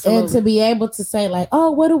 And to be able to say like, oh,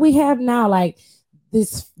 what do we have now? Like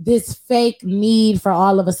this fake need for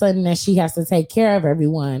all of a sudden that she has to take care of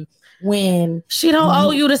everyone. When she don't owe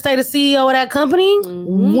you to stay the CEO of that company,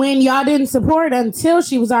 when y'all didn't support until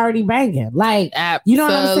she was already banging, like you know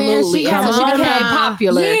what I'm saying? She became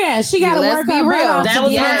popular. Yeah, she got to work be real. That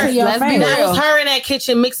was her. That was her in that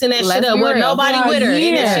kitchen mixing that shit up with nobody with her,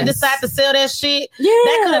 and then she decided to sell that shit.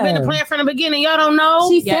 That could have been the plan from the beginning. Y'all don't know.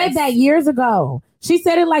 She said that years ago. She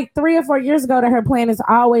said it like 3 or 4 years ago that her plan has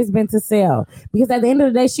always been to sell because at the end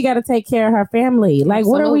of the day, she got to take care of her family. Like,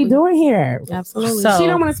 what are we doing here? Absolutely. So, she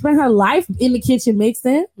don't want to spend her life in the kitchen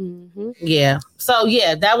mixing. Yeah. So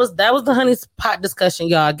that was the honey pot discussion,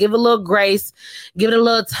 y'all. Give it a little grace, give it a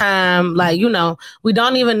little time. Like, we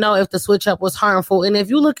don't even know if the switch up was harmful. And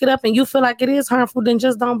if you look it up and you feel like it is harmful, then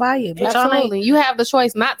just don't buy it. But absolutely. You have the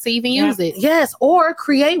choice not to even use it. Yes. Or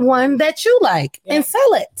create one that you like and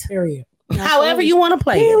sell it. Period. However you want to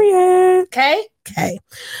play it. Okay.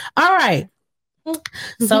 All right.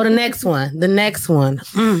 So the next one.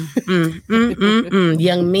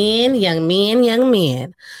 Young men.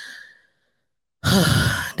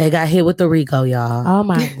 They got hit with the RICO, y'all. Oh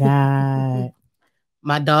my God.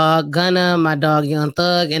 My dog Gunna, my dog Young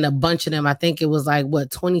Thug, and a bunch of them. I think it was like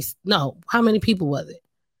 20. No, how many people was it?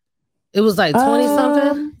 It was like 20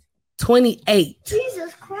 something. 28.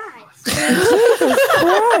 Jesus Christ. Jesus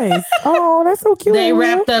Christ. Oh, that's so cute. They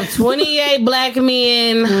wrapped up 28 Black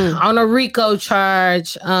men on a RICO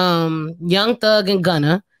charge. Young Thug and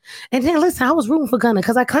Gunna. And then listen, I was rooting for Gunna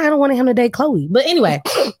because I kind of wanted him to date Chloe. But anyway,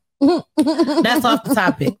 that's off the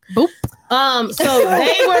topic. Boop. So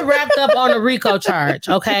they were wrapped up on a RICO charge.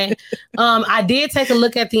 Okay. I did take a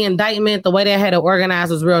look at the indictment. The way they had it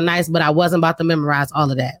organized was real nice, but I wasn't about to memorize all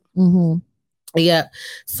of that. Yeah.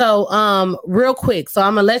 So, real quick. So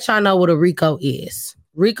I'm gonna let y'all know what a RICO is.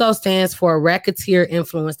 RICO stands for Racketeer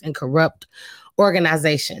Influenced and Corrupt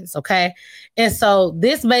Organizations. Okay. And so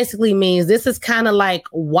this basically means this is kind of like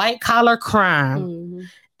white collar crime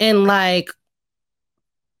and like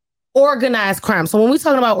organized crime. So when we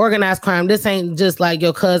talking about organized crime, this ain't just like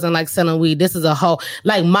your cousin like selling weed. This is a whole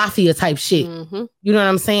like mafia type shit. You know what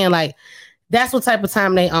I'm saying? Like that's what type of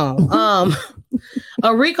time they own.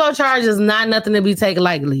 A RICO charge is not nothing to be taken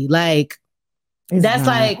lightly. Like that's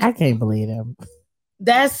like I can't believe him.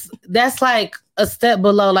 That's like a step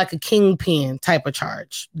below like a kingpin type of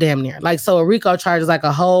charge, damn near. Like so, a RICO charge is like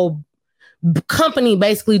a whole company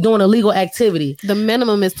basically doing illegal activity. The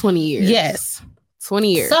minimum is 20 years. Yes,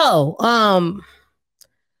 20 years. So,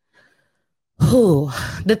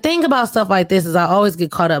 the thing about stuff like this is I always get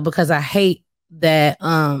caught up because I hate that.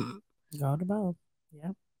 Go to both.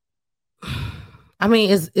 Yep. I mean,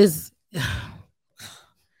 it's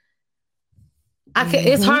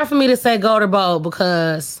hard for me to say go to both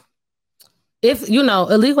because if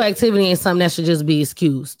illegal activity ain't something that should just be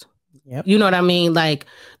excused. Yep. You know what I mean? Like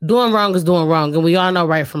doing wrong is doing wrong, and we all know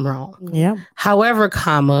right from wrong. Yeah. However,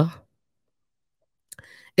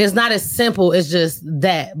 it's not as simple as just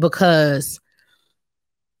that because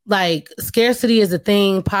like scarcity is a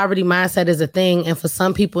thing, poverty mindset is a thing, and for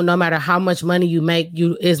some people, no matter how much money you make,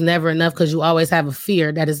 is never enough because you always have a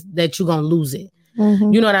fear that you're gonna lose it.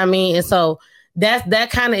 You know what I mean? And so that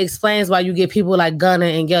kind of explains why you get people like Gunna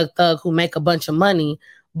and Young Thug who make a bunch of money,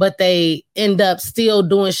 but they end up still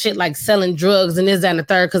doing shit like selling drugs and this, that, and the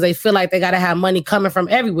third, because they feel like they got to have money coming from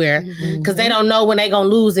everywhere because they don't know when they going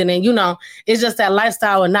to lose it. And, you know, it's just that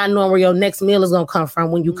lifestyle and not knowing where your next meal is going to come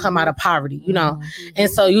from when you come out of poverty, you know? And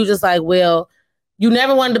so you just like, well, you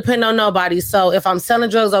never want to depend on nobody. So if I'm selling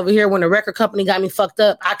drugs over here when the record company got me fucked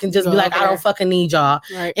up, I can just be like, I don't fucking need y'all.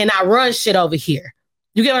 Right. And I run shit over here.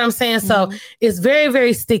 You get what I'm saying? So it's very,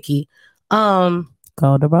 very sticky. Gold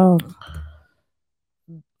to bold.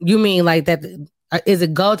 You mean like that? Is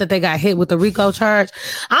it gold that they got hit with the RICO charge?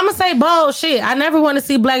 I'm going to say bold shit. I never want to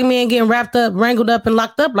see black men getting wrapped up, wrangled up, and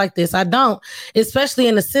locked up like this. I don't. Especially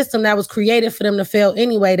in the system that was created for them to fail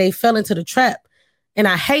anyway. They fell into the trap. And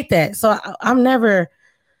I hate that. So I never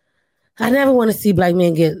want to see black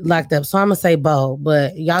men get locked up. So I'm going to say bold.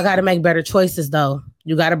 But y'all got to make better choices, though.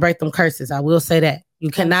 You got to break them curses. I will say that. You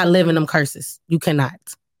cannot live in them curses. You cannot.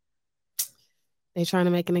 They trying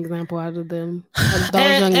to make an example out of them.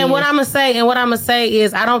 And what I'm gonna say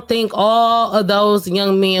is I don't think all of those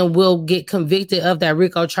young men will get convicted of that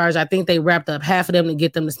RICO charge. I think they wrapped up half of them to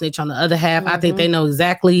get them to snitch on the other half. I think they know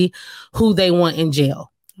exactly who they want in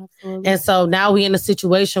jail. Absolutely. And so now we in a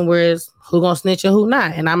situation where it's who gonna snitch and who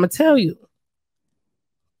not. And I'm gonna tell you,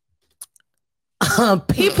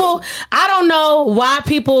 people, I don't know why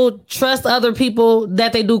people trust other people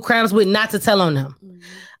that they do crimes with not to tell on them.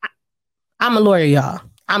 I'm a lawyer, y'all.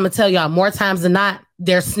 I'm gonna tell y'all more times than not,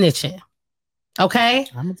 they're snitching. Okay?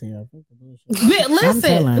 I'm gonna tell y'all.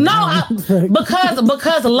 Listen,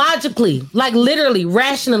 because logically, like literally,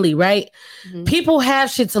 rationally, right? People have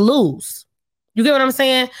shit to lose. You get what I'm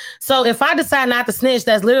saying? So if I decide not to snitch,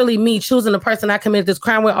 that's literally me choosing the person I committed this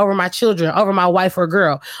crime with over my children, over my wife or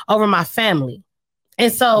girl, over my family.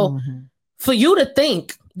 And so for you to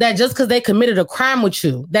think that just because they committed a crime with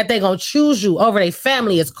you, that they're going to choose you over their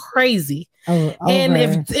family is crazy. If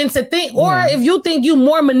you think you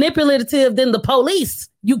more manipulative than the police,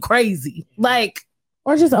 you crazy. Like,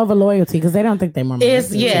 or just over loyalty, because they don't think they're more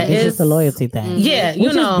manipulative. It's just a loyalty thing. Yeah,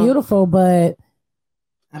 which is beautiful, but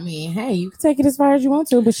I mean, hey, you can take it as far as you want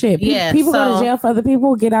to, but shit, people go to jail for other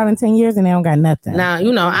people, get out in 10 years and they don't got nothing. Now,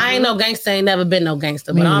 I ain't no gangster, ain't never been no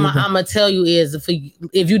gangster, but I'm going to tell you is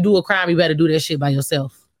if you do a crime, you better do that shit by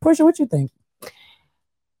yourself. Portia, what you think?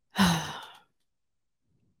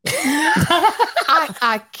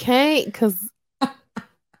 I can't because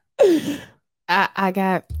I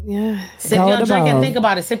got Sip your drink and think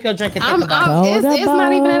about it. Sip your drink and think about it. It's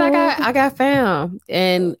not even that I got fam,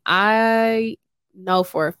 and I know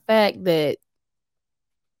for a fact that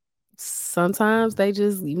sometimes they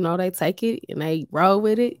just they take it and they roll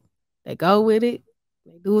with it, they go with it,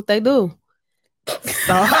 they do what they do. So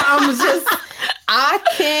I'm just. I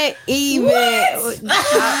can't even listen.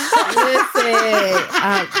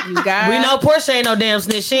 You guys, we know Portia ain't no damn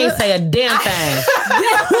snitch. She ain't say a damn thing.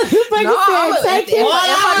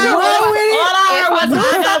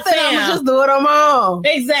 Just do it on my own.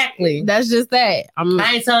 Exactly. That's just that.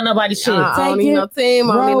 I ain't telling nobody shit. I don't need no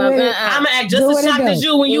team. I don't need nothing. I'm gonna act just as shocked as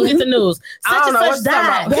you when you get the news. Such and such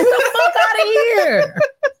died. Get the fuck out of here.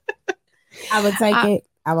 I would take it.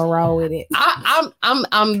 I will roll with it. I'm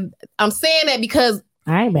saying that because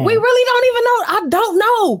we really don't even know. I don't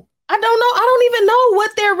know. I don't even know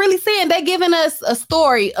what they're really saying. They're giving us a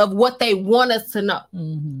story of what they want us to know.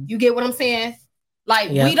 You get what I'm saying?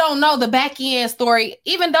 Like we don't know the back end story,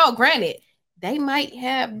 even though granted, they might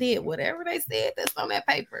have did whatever they said that's on that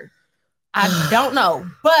paper. I don't know.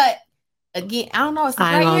 But again, I don't know. It's a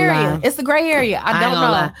gray area. It's a gray area. I don't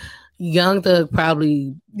know. Lie. Young Thug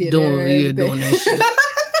probably doing that shit.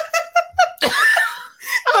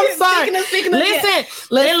 I'm sorry. Listen,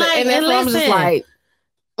 I'm just like,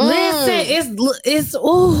 it's that's a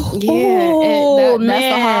hard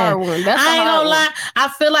one. I ain't gonna lie.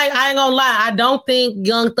 I ain't gonna lie. I don't think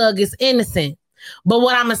Young Thug is innocent. But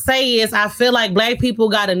what I'm gonna say is, I feel like black people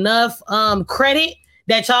got enough credit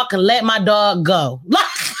that y'all can let my dog go.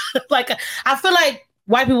 Like I feel like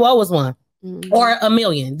white people always won. Or $1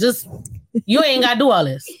 million. Just you ain't gotta do all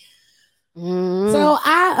this. So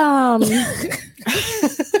I'm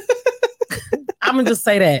gonna just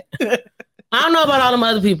say that. I don't know about all them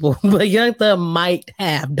other people, but Young Thug might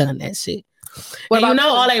have done that shit. And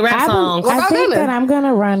all they rap songs. I think that I'm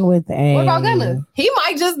gonna run with a. What about Gunna? He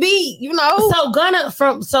might just be, So Gunna,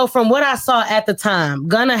 from what I saw at the time,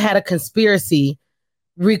 Gunna had a conspiracy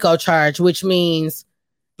RICO charge, which means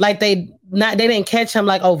like they didn't catch him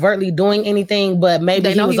like overtly doing anything, but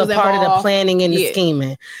maybe he was a part of the planning and the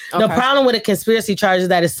scheming. Okay. The problem with a conspiracy charge is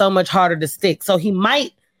that it's so much harder to stick. So he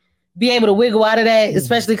might be able to wiggle out of that,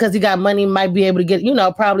 especially because he got money, might be able to get,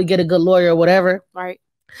 probably get a good lawyer or whatever. Right.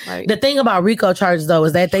 Like, the thing about RICO charges though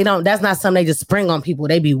is that that's not something they just spring on people.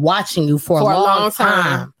 They be watching you for a long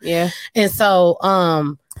time. Yeah. And so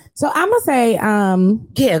so I'm gonna say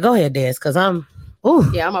yeah, go ahead, Des, because I'm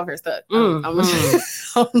Yeah, I'm over here stuck.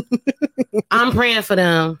 I'm praying for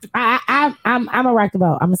them. I'm gonna rock the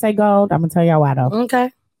boat. I'm gonna say gold. I'm gonna tell y'all why though.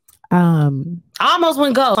 Okay. I almost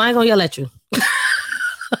went gold. I ain't gonna yell at you.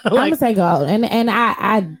 I'm gonna say gold. And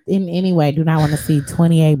I in any way do not want to see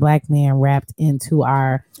 28 black men wrapped into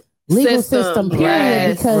our legal system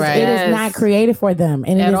period, because it is not created for them,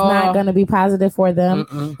 and it is not going to be positive for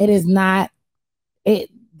them. It is not.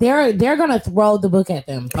 They're going to throw the book at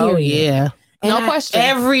them. Period. Oh yeah. And no question.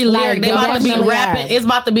 Every lyric, they about to be rapping. It's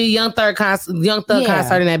about to be Young Thug concert in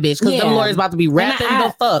that bitch, because them lawyers about to be rapping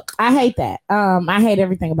the fuck. I hate that. I hate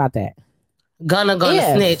everything about that. Gonna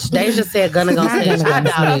snitch. They just said gonna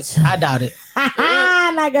snitch. I doubt it.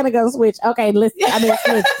 I'm not gonna go switch. Okay, listen.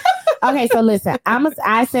 Switch. Okay, so listen.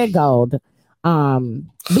 I said gold.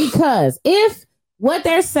 Because if what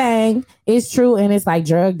they're saying is true, and it's like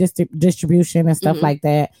drug distribution and stuff like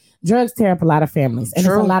that, drugs tear up a lot of families, and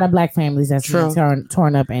there's a lot of black families that's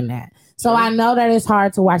torn up in that. So I know that it's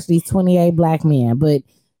hard to watch these 28 black men, but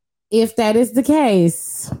if that is the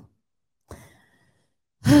case,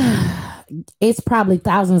 it's probably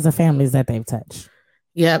thousands of families that they've touched.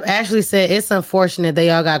 Yeah, Ashley said it's unfortunate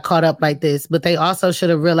they all got caught up like this, but they also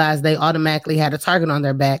should have realized they automatically had a target on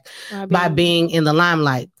their back by being in the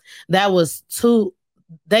limelight. They was too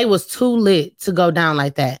lit to go down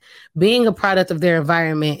like that. Being a product of their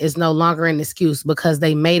environment is no longer an excuse, because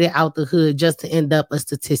they made it out the hood just to end up a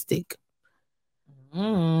statistic.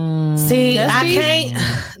 See, I can't.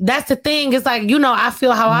 That's the thing. It's like, I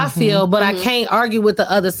feel how I feel, but I can't argue with the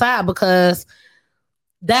other side, because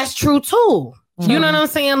that's true too. You know what I'm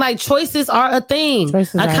saying? Like, choices are a thing.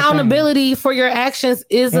 Accountability for your actions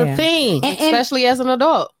is a thing, and especially as an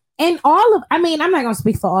adult. And I'm not going to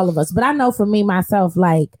speak for all of us, but I know for me, myself,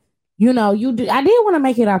 like, you do. I did want to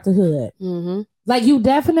make it out the hood. Like, you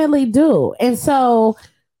definitely do. And so.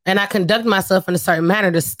 And I conduct myself in a certain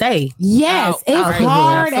manner to stay. Yes, it's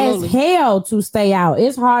hard as hell to stay out.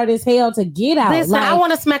 It's hard as hell to get out. Listen, I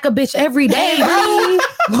want to smack a bitch every day.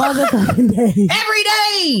 Motherfucking day.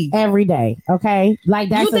 Every day. Okay? Like,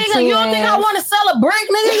 that's you don't think I want to celebrate,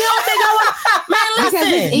 nigga? You don't think I want man,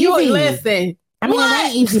 listen. I mean, it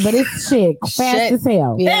ain't easy, but it's fast as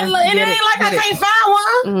hell. Yeah, and it ain't like I can't find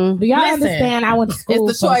one. Do y'all understand? I went to school.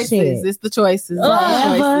 It's the choices. It's the choices.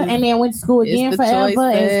 Forever, and then went to school again forever,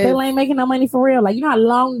 and still ain't making no money for real. Like, you know how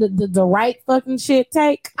long the right fucking shit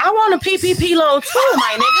take? I want a PPP loan too,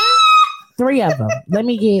 my nigga. 3 of them. Let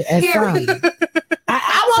me get a some.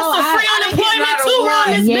 I want some free unemployment too on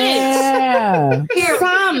this bitch. Yeah.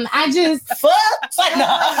 Some. I just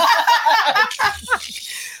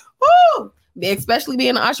woo. Especially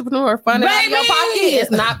being an entrepreneur, funding out of your pocket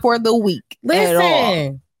is not for the weak.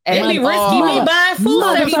 Listen, it be risky me buying food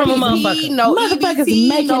every from a motherfucker. Motherfuckers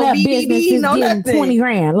making up businesses getting 20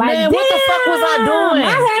 grand. Like, man, what the fuck was I doing?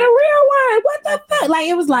 I had a real one. What the fuck? Like,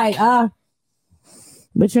 it was like,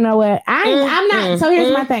 but you know what? I'm not. So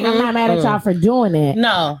here's my thing. I'm not mad at y'all for doing it.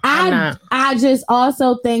 No, I'm not. I just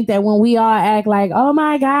also think that when we all act like, oh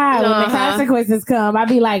my God, when the consequences come, I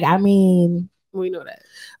be like, I mean, we know that.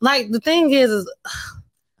 Like, the thing is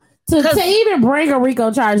to even bring a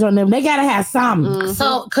RICO charge on them, they gotta have something.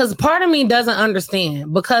 So, because part of me doesn't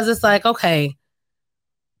understand, because it's like, okay,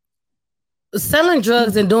 selling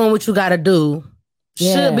drugs and doing what you gotta do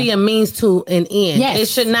should be a means to an end. Yes. It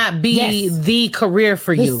should not be the career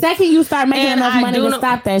for you. The second you start making enough money to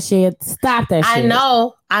stop that shit, stop that shit.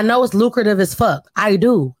 I know it's lucrative as fuck. I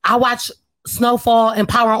do. I watch Snowfall and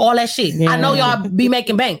Power and all that shit. Yeah. I know y'all be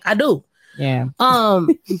making bank. I do. Yeah.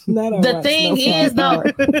 The thing is though,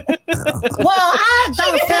 well, I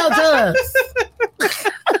don't sell drugs.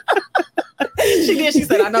 She did. She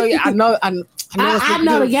said, I know the game. I know. Man,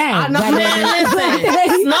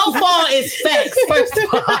 listen, Snowfall is facts, first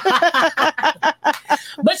of all.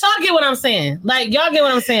 But y'all get what I'm saying. Like, y'all get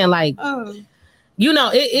what I'm saying. Like,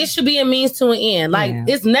 it should be a means to an end. Like,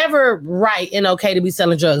 it's never right and okay to be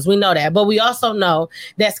selling drugs. We know that. But we also know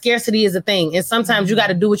that scarcity is a thing. And sometimes you got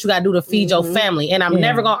to do what you got to do to feed your family. And I'm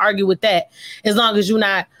never going to argue with that as long as you're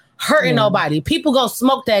not hurting nobody. People gonna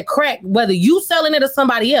smoke that crack, whether you selling it or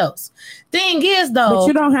somebody else. Thing is, though, but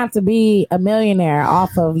you don't have to be a millionaire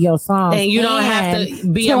off of your songs, and you don't have to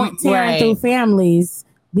be tearing through families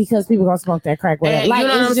because people gonna smoke that crack. Like, you know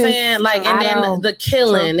what I'm saying? Like, and then the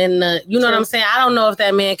killing and the, you know what I'm saying? I don't know if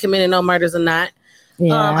that man committed no murders or not.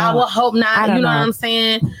 Yeah, I would hope not. You know what I'm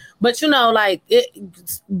saying? But like it.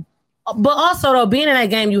 But also, though, being in that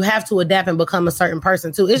game, you have to adapt and become a certain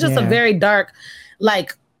person too. It's just a very dark,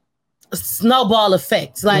 like, snowball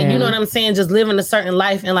effect. Like, you know what I'm saying? Just living a certain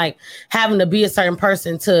life and like having to be a certain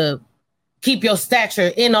person to keep your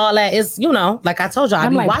stature in all that. Is, you know, like I told you,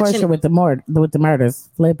 I'm like watching with the murders.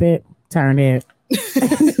 Flip it, turn it.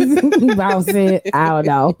 Bounce it. I don't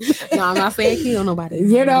know. No, I'm not saying kill nobody.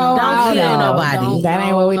 You know, don't kill nobody. That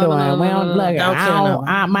ain't what we doing. We don't look. Don't kill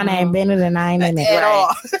nobody. My name Bennett and I ain't in it At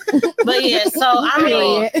all. But yeah, so I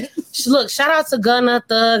mean, look, shout out to Gunna,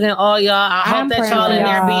 Thug, and all y'all. I hope that y'all in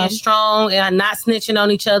there being strong and not snitching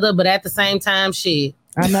on each other, but at the same time, shit.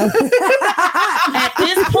 I know. At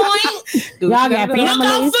this point, y'all got families. Look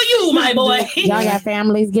out for you, my boy. Y'all got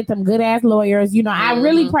families. Get them good ass lawyers. You know, I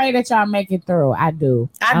really pray that y'all make it through. I do.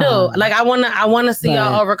 I do. Like I wanna see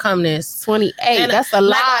y'all overcome this. 28. And that's a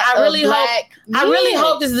lot. I really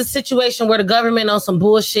hope this is a situation where the government on some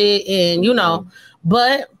bullshit and you know,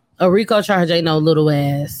 but a RICO charge ain't no little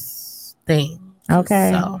ass thing.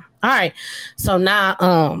 Okay. So all right. So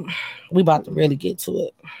now we about to really get to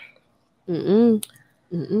it.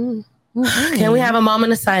 Can we have a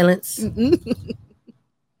moment of silence?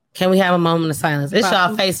 Can we have a moment of silence? It's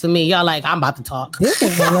y'all face for me. Y'all like, I'm about to talk. Look,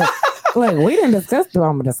 we didn't discuss the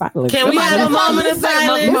moment of silence. Can we have a moment of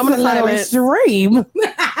silence? Moment of silence. Extreme.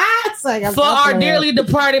 For our dearly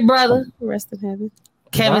departed brother. Rest in heaven.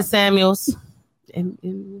 Kevin Samuels. And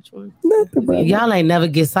which one? Y'all ain't never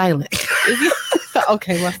get silent.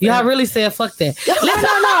 Okay. Y'all really said fuck that. Listen, no.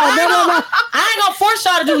 I ain't gonna force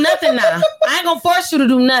y'all to do nothing now. I ain't gonna force you to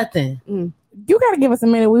do nothing. You gotta give us a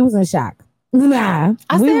minute. We was in shock. Nah.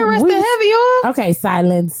 I said rest in heaven, y'all. Okay,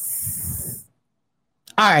 silence.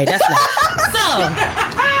 All right, that's not.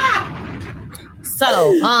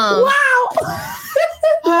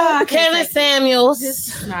 Wow. Kevin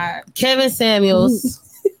Samuels. Kevin Samuels.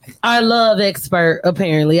 Our love expert,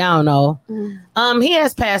 apparently. I don't know. He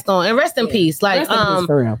has passed on, and rest in peace. Like,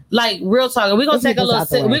 like real talk. We're gonna take a little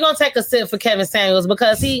sip. We're gonna take a sip for Kevin Samuels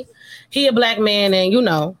because he a black man, and you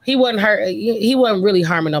know he wasn't hurt. He wasn't really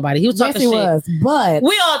harming nobody. He was talking shit. But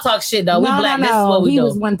we all talk shit though. We black. This is what we do. He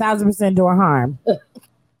was 1000% doing harm.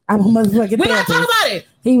 I'm a motherfucking. We gotta talk about it.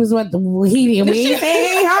 He was what we ain't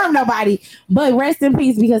saying he harmed nobody, but rest in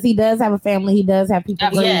peace because he does have a family. He does have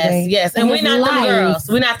people. Yes, and we're not them girls.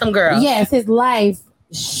 We're not them girls. Yes, his life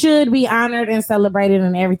should be honored and celebrated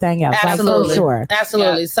and everything else. Absolutely, like, for sure.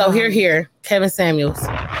 Absolutely. So here, Kevin Samuels.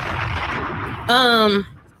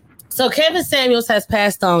 So Kevin Samuels has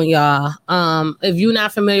passed on, y'all. If you're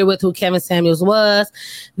not familiar with who Kevin Samuels was,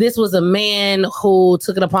 this was a man who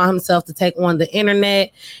took it upon himself to take on the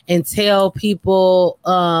internet and tell people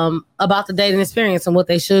about the dating experience and what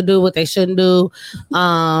they should do, what they shouldn't do,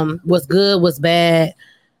 what's good, what's bad,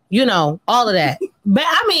 you know, all of that. But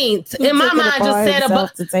I mean, in my mind, just said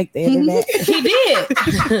about to take the internet. He did.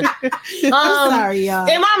 Sorry, y'all.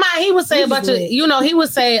 In my mind, he would say a bunch of, you know, he would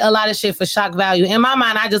say a lot of shit for shock value. In my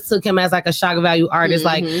mind, I just took him as like a shock value artist,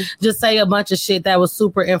 like just say a bunch of shit that was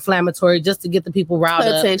super inflammatory just to get the people riled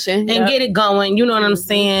up and get it going. You know what I'm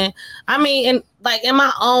saying? I mean, and like in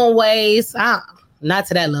my own ways, not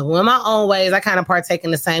to that level. In my own ways, I kind of partake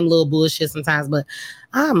in the same little bullshit sometimes, but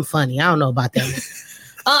I'm funny. I don't know about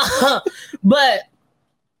that. But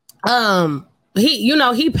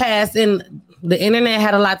he passed, and the internet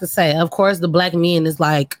had a lot to say. Of course, the black men is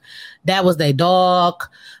like, that was their dog.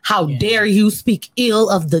 How dare you speak ill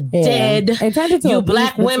of the dead? You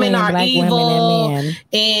black women are evil.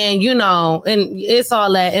 And you know, and it's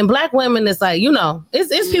all that. And black women is like, you know,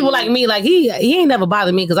 it's people like me. Like he ain't never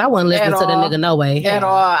bothered me because I wasn't listening to the nigga no way. At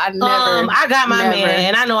all. I got my man,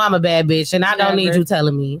 and I know I'm a bad bitch, and I don't need you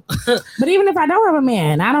telling me. But even if I don't have a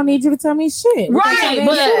man, I don't need you to tell me shit. Right.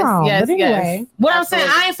 But anyway. What I'm saying,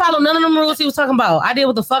 I ain't follow none of them rules he was talking about. I did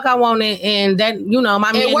what the fuck I wanted, and that, you know,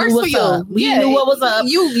 my man knew what's up. He knew what was up.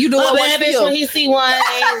 You do what bad bitch when he see one.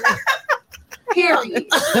 Period.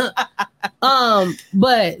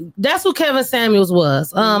 But that's who Kevin Samuels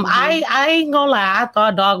was. I ain't gonna lie, I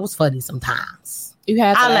thought dog was funny sometimes. You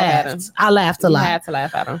had to laugh at him. I laughed a lot. You had to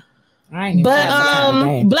laugh at him.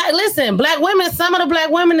 But black women, some of the black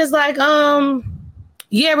women is like,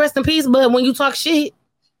 yeah, rest in peace, but when you talk shit,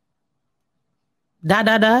 was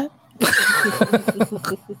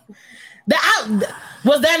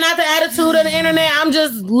that not the attitude of the internet? I'm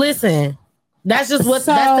just listen. That's just what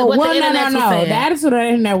the internet was saying. The attitude of the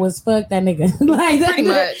internet was fuck that nigga. Like pretty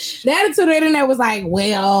much. The attitude of the internet was like,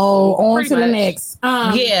 well, on to the next.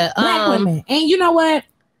 Black women. And you know what?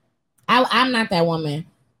 I'm not that woman.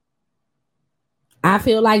 I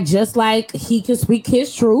feel like just like he could speak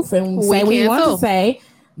his truth and say what he wants to say,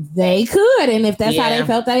 they could. And if that's how they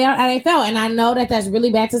felt, they felt. And I know that that's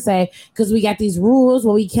really bad to say because we got these rules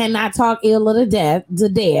where we cannot talk ill of the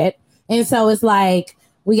dead. And so it's like,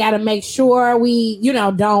 We got to make sure we,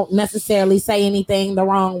 don't necessarily say anything the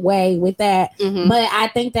wrong way with that. Mhm. But I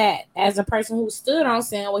think that as a person who stood on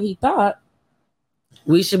saying what he thought,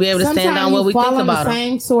 we should be able to stand on what we think about the him.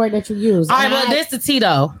 same sword that you use. All right, but this the tea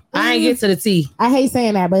though. I ain't get to the tea. I hate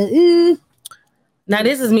saying that, but Now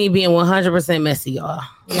this is me being 100% messy, y'all.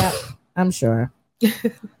 yeah, I'm sure.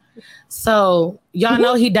 So y'all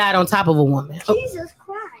know he died on top of a woman. Jesus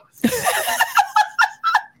Christ.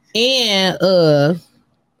 And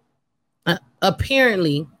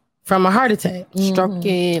apparently from a heart attack.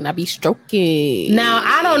 Stroking. I be stroking. Now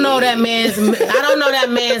I don't know that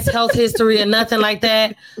man's health history or nothing like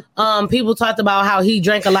that. People talked about how he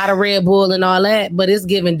drank a lot of Red Bull and all that, but it's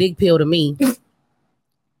giving dick pill to me.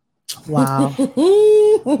 Wow.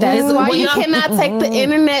 That is why you cannot take the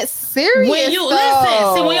internet serious. When you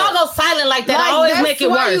listen, see when y'all go silent like that, I always make it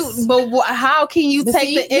worse. How can you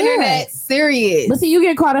take the internet serious? But see, you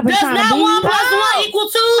get caught up in Does trying to not be. 1 + 1 equal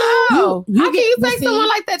 2? How can you but take see, someone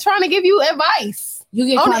like that trying to give you advice? You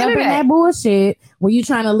get on caught the up in internet? that bullshit where you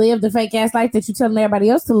trying to live the fake ass life that you telling everybody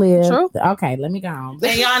else to live. True. Okay, let me go on.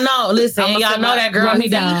 And y'all know, listen, and y'all know that girl he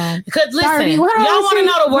died. Because listen, Sorry, y'all how want to is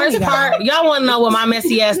know the she? worst Let me go. part? Y'all want to know what my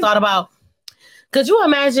messy ass thought about? Could you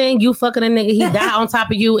imagine you fucking a nigga, he died on top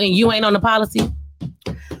of you, and you ain't on the policy?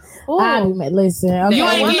 Listen, okay. You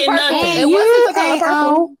ain't getting nothing. And It you wasn't the color ain't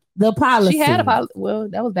purple. on the policy. She had a policy. Well,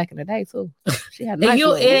 that was back in the day too. She had a And nice you,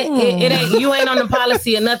 little- it ain't you ain't on the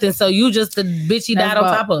policy or nothing. So you just the bitch he died on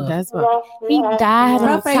top of. That's what he died Her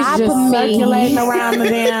on face top just of me. circulating around the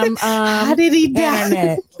damn How did he die?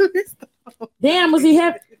 internet. Damn, was he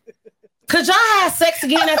happy? Could y'all have sex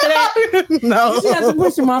again after that? No. You have to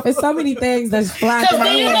push him off. There's so many things that's flying Cause through my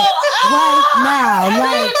then you head go, right now. and then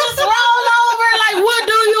Like, you just roll over. Like, what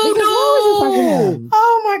do you because what was you fucking do? having?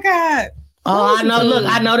 Oh my God. Oh, I know. Look,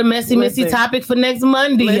 I know the messy Listen. topic for next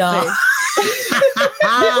Monday, y'all.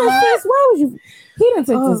 Because sis, why would you? He didn't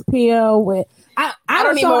take this pill with. I don't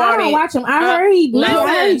don't even want I don't it. watch him. I heard he. I heard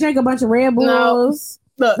he listen. drank a bunch of Red No. Bulls.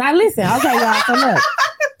 Look. Now listen, okay, y'all. So look,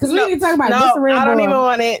 because we need to talk about this No, Red I don't Bull. even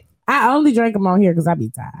want it. I only drink them on here because I be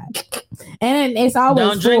tired, and it's always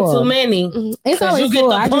Don't drink full. too many. It's Cause always you get full.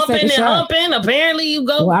 the I just take pumping a and shot. humping. Apparently, you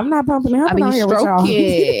go. Well, I'm not pumping and I humping be on here with y'all.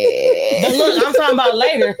 stroking. But look, I'm talking about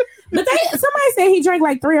later. But somebody said he drank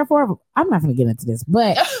like 3 or 4 of them. I'm not gonna get into this,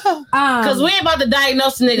 but Because we ain't about to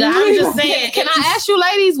diagnose the nigga. I'm just saying. Can I ask you,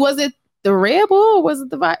 ladies, was it the Red Bull or was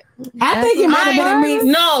it the I think it might have been a mix.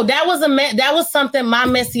 No, that was something my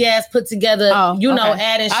messy ass put together. Oh, okay.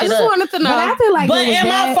 Adding shit I just up. wanted to know. But I feel like But it was am I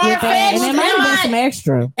that with that, far-fetched? and it might have Am been I- some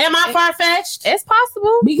extra. Am I far fetched? It's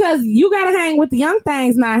possible. Because you gotta hang with the young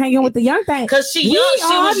things now. Hanging with the young things. Because she We young, she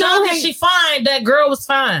all was know young and hang- she fine. That girl was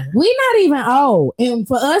fine. We not even old, and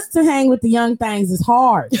for us to hang with the young things is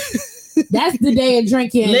hard. That's the day of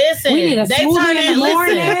drinking. Listen, we need a they smoothie turn in the it-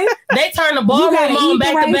 morning. listen. They turn the You ballroom gotta on eat back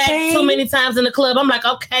the to right back thing. too many times in the club. I'm like,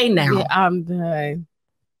 okay now. Yeah, I'm done.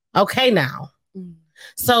 Okay now.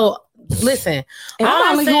 So listen, And all I'm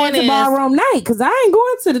I'm only going saying to is, ballroom night because I ain't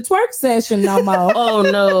going to the twerk session no more. oh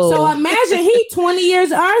no. So imagine he 20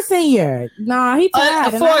 years our senior. Nah, he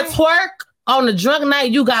tired. For a twerk on the drunk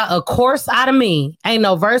night, you got a course out of me. Ain't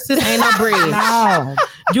no verses, ain't no bridge. No.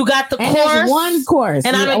 You got the And course. that's one course.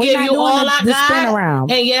 And I'm gonna We're give not you doing all the I spin got.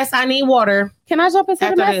 around. And yes, I need water. Can I jump into the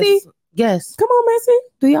After messy? this. Yes. Come on, Messy.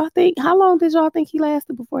 Do y'all think? How long did y'all think he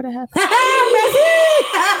lasted before that happened?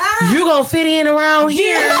 Messy. You gonna fit in around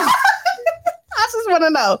here. I just want to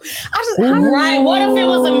know. Right. What if it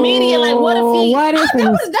was immediate? Like, what if he? What if it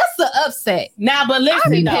was? That's the upset. Nah, but I'd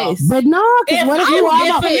listen be though. pissed. But no, because If what if I- you if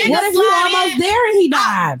almost? a nigga What if you slide almost in- there and he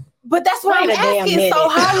died? But that's what Wait I'm a damn asking. minute. So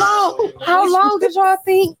how long did y'all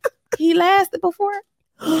think he lasted before?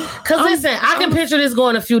 Cause listen, I can picture this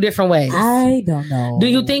going a few different ways. I don't know. Do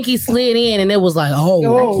you think he slid in and it was like,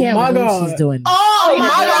 oh, I can't my believe God. she's doing that. oh my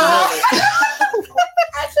god?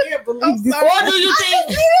 I can't believe this. Or do you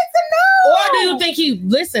think? Or do you think he?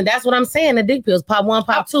 Listen, that's what I'm saying. The dick pills, pop 1,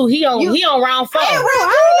 pop 2. He on round 4.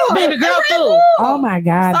 Baby girl too. Oh my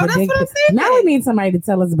God. So the that's dick what I'm pill. saying. Now we need somebody to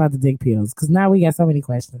tell us about the dick pills because now we got so many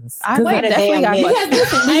questions. I 'Cause Wait a definitely damn got minute. questions.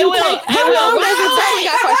 Because listen, Hey, you Will, take- hey, how Will, long wait, does it take? We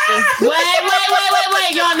got questions. Wait.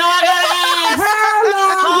 Y'all know I gotta ask. How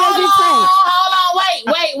long does it Hold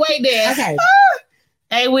on. Wait there. take? Okay.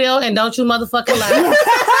 Hey, Will, and don't you motherfucking lie.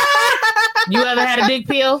 You ever had a dick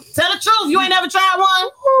pill? Tell the truth. You ain't ever tried one?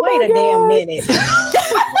 Wait a damn minute.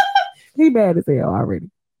 He bad as hell already.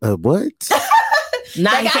 What?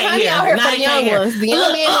 Now They you got can't honey hear. out here Now for you the can't young hear. ones. The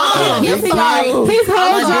young men. Yes, he sorry. does. His whole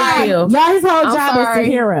I'm job, sorry. y'all, his whole I'm job is sorry. to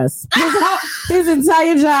hear us. His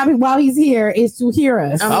entire job while he's here is to hear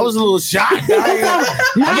us. I was a little shocked. I'm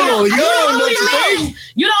a little young, don't you think?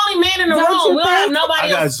 You the only man in the Don't room. you We don't have think?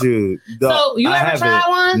 nobody I else. got you. So you I ever haven't. tried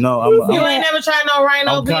one? No, You I'm ain't never tried no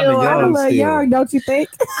rhino I'm kinda pill. young. I'm a little still. young, don't you think?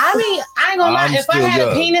 I mean, I ain't gonna lie. I'm If I still had a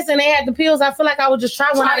young. penis and they had the pills, I feel like I would just try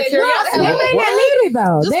one out of Try it. curiosity. They What? ain't got needed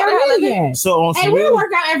though. Just They for don't hell need of yet. So on Hey, some we real,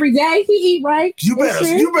 work out every day. He eat right. you better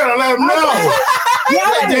let him know. Y'all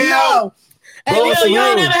better Damn. know. Hey, Bro, Leo, it's you ain't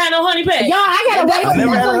real. never had no honey pack. Y'all, I gotta wait. I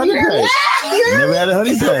never had a honey pack. Never had a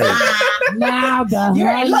honey pack. Now the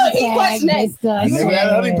You're- honey look, he pack questioned it. I discussion. never had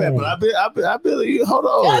a honey pack, but I bet you. Hold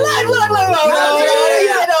on. Look.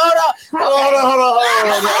 Hold on.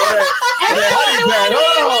 That honey pack.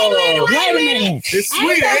 Hold on. Wait a minute. It's Ain't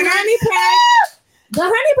sweet, the ain't it? honey pack? The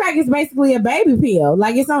honey pack is basically a baby pill.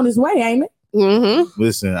 Like it's on its way, ain't it? Mm-hmm.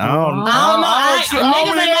 Listen, I don't I I don't know. I Niggas don't ain't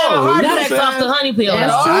having know. heart You know attacks what I'm off the honey pill.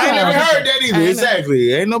 That's though. true. I ain't never heard that either. I know.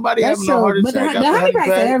 Exactly. Ain't nobody That's having no true. heart But attack. the honey packs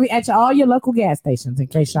are at all your local gas stations in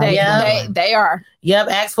case y'all. They are. Yep,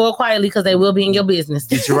 ask for it quietly because they will be in your business.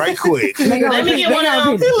 Get you right quick. Let Let me get one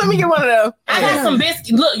of them. Let me get one of them. I got some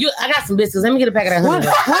biscuits. Look, I got some biscuits. Let me get a packet of One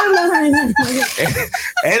honey. little honey.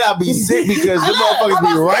 And I'll be sick because the motherfuckers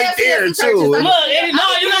be right there Look, too. no, you You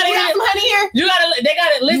gotta got get some honey here? You gotta. They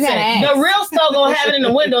gotta listen. gotta ask. The real store gonna have it in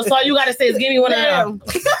the window, so all you gotta say is, "Give me one of them."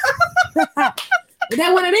 Is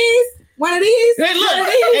that one of these? One of these? Hey, look,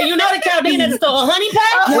 and you know the Caribbean at the store, a honey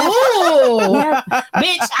pack. Yeah.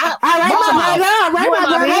 Bitch, I write Mom, my brother up. Write you my in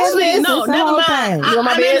my brother up. business? No, It's the never whole mind. thing. You in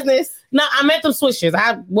my I mean- business? No, I meant them swishers.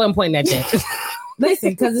 I wasn't pointing at that. Listen,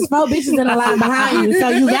 because there's 4 bitches in the line behind you, so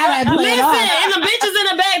you gotta play Listen, it off. and the bitches in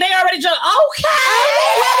the back, they already drunk.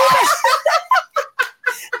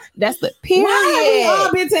 That's the Why have we all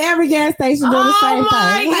period. been to every gas station doing the Oh same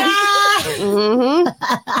my thing? god!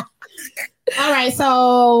 Mm-hmm. All right,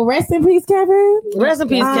 so rest in peace, Kevin. Rest in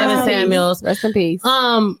peace, Kevin Samuels. Rest in peace.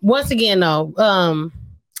 Once again, though,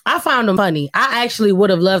 I found him funny. I actually would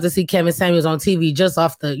have loved to see Kevin Samuels on TV just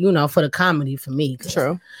off the, for the comedy for me.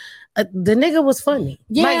 True. The nigga was funny.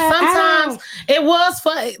 Yeah, like sometimes it was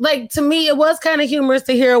fun. Like to me, it was kind of humorous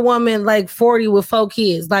to hear a woman like 40 with 4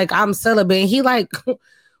 kids. Like I'm celibate. And he like,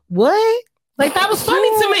 what? Like that was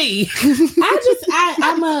funny to me.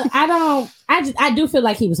 I do feel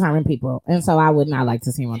like he was harming people, and so I would not like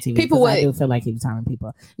to see him on TV. People because I would. do feel like he was harming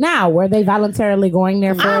people. Now, were they voluntarily going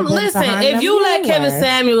there for? them to Listen, harm if them? you let Yeah. Kevin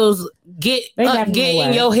Samuels get They definitely in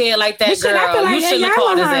were. your head like that, But shit, girl, I feel like you shouldn't have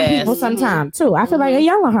called his harm people ass. sometimes too. I feel like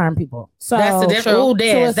Ayala harm people. So That's a different. Ooh, to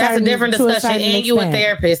a that's a certain- different to a discussion. certain And you a extent.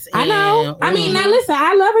 therapist. I know. and- I mean, now listen,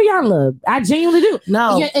 I love Ayala. I genuinely do.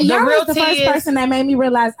 no, the Ayala real is the tea first is person that made me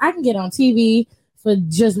realize I can get on TV for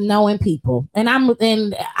just knowing people. And I'm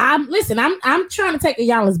trying to take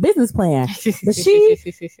Ayala's business plan. But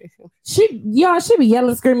she be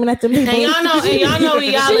yelling, screaming at them people. And y'all know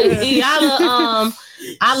Iyala,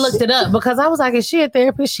 I looked it up because I was like, is she a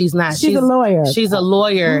therapist? She's not. She's a lawyer. She's a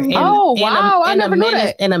lawyer. And, Oh, wow. I never knew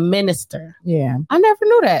that. And a minister. Yeah. I never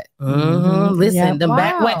knew that. Mm-hmm. Listen, Yeah. them Wow.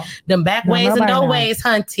 back No, ways and nobody no knows. ways,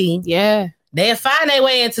 hunty. Yeah. They'll find their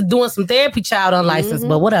way into doing some therapy, child unlicensed, Mhm.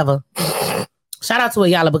 but whatever. Shout out to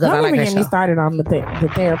Ayala because I Don't like even that get me show. started on the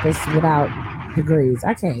therapist without degrees.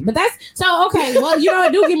 I can't. But that's so okay. Well,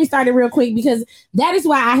 do get me started real quick because that is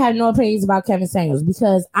why I have no opinions about Kevin Samuels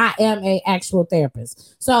because I am a actual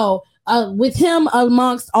therapist. So with him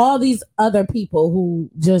amongst all these other people who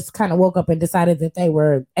just kind of woke up and decided that they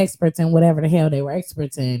were experts in whatever the hell they were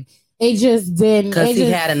experts in, it just didn't. Because It he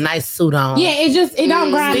just, had a nice suit on. yeah, it don't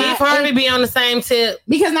grind Steve my. Harvey be on the same tip.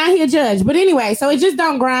 Because now he a judge. But anyway, so it just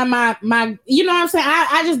don't grind my you know what I'm saying?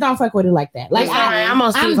 I just don't fuck with it like that. Like Like, I'm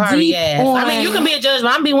on Steve Harvey deep ass. I mean, you can be a judge,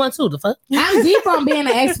 but I'm be one too. The fuck? I'm deep on being an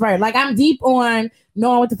expert. Like I'm deep on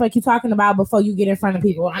knowing what the fuck you're talking about before you get in front of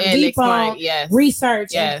people. I'm And deep explain, on yes.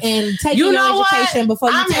 research Yes. and taking You your know what? education before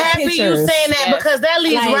you I'm take happy pictures. you saying that Yes. because that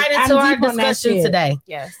leads Like, right into I'm our deep on that discussion shit. today.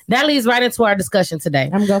 Yes. That leads right into our discussion today.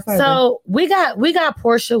 I'm going further. So we got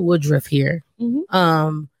Portia Woodruff here.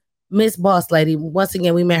 Mhm. Miss Boss Lady. Once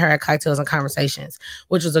again, we met her at Cocktails and Conversations,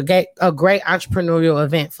 which was a great entrepreneurial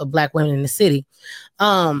event for Black women in the city.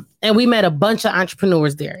 And we met a bunch of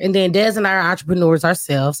entrepreneurs there. And then Des and I are entrepreneurs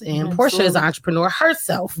ourselves, and Portia is an entrepreneur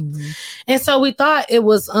herself. And so we thought it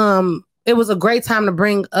was a great time to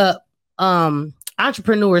bring up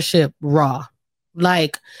entrepreneurship raw,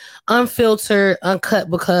 like unfiltered, uncut,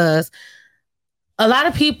 because a lot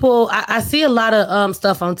of people, I see a lot of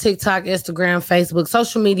stuff on TikTok, Instagram, Facebook,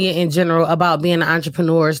 social media in general about being an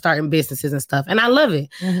entrepreneur, starting businesses and stuff. And I love it.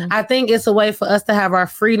 I think it's a way for us to have our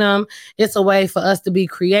freedom. It's a way for us to be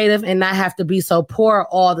creative and not have to be so poor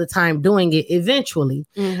all the time doing it eventually.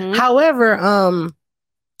 However,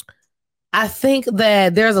 I think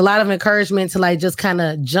that there's a lot of encouragement to like just kind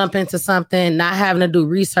of jump into something, not having to do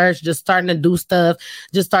research, just starting to do stuff,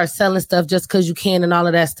 just start selling stuff just because you can and all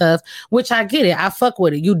of that stuff, which I get it. I fuck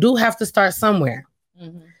with it. You do have to start somewhere.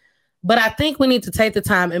 But I think we need to take the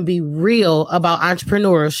time and be real about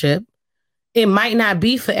entrepreneurship. It might not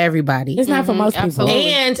be for everybody. It's not for most people.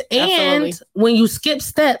 And when you skip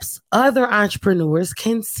steps, other entrepreneurs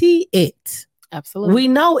can see it. Absolutely. We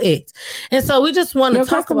know it. And so we just want to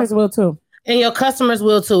talk about... Your customers will too. And your customers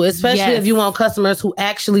will too, especially if you want customers who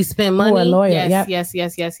actually spend money. Who are loyal. Yes.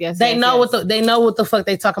 They know what the fuck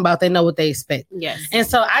they talking about. They know what they expect. Yes. And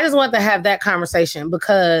so I just want to have that conversation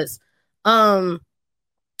because I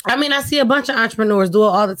see a bunch of entrepreneurs do it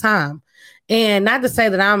all the time. And not to say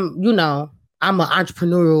that I'm an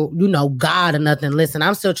entrepreneurial, God or nothing. Listen,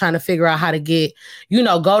 I'm still trying to figure out how to get,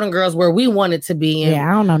 Golden Girls where we want it to be. And,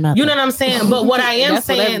 I don't know nothing. You know what I'm saying? But what I am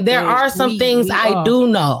saying, there are some things I do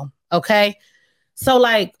know. Okay. So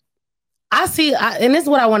like, and this is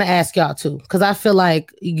what I want to ask y'all too, because I feel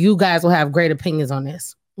like you guys will have great opinions on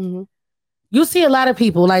this. You see a lot of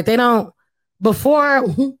people, like before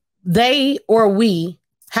they or we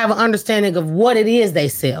have an understanding of what it is they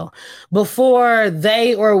sell, before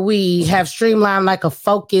they or we have streamlined like a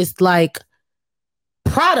focused like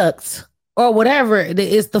products or whatever.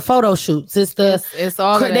 It's the photo shoots. It's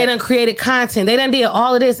all they done created content. They done did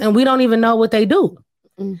all of this and we don't even know what they do.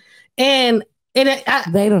 And they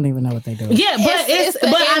don't even know what they do. Yeah, but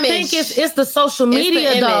I think it's the social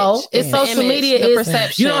media though. It's social media. The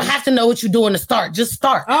perception. You don't have to know what you're doing to start. Just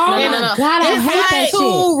start. Oh my God, I hate that shit.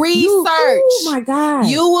 To research. Oh my God.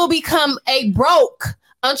 You will become a broke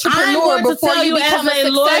entrepreneur before you become a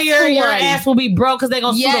lawyer. Your ass will be broke because they're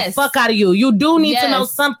gonna sue the fuck out of you. You do need to know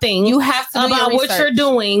something. You have to about what you're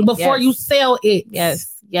doing before you sell it.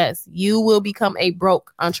 Yes, you will become a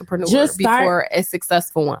broke entrepreneur before a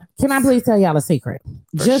successful one. Can I please tell y'all a secret?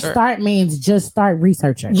 Start means just start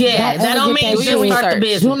researching. Yeah, that don't mean just start the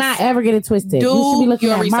business. Do not ever get it twisted. You should be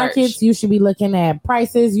looking at markets. You should be looking at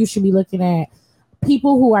prices. You should be looking at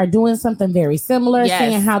people who are doing something very similar,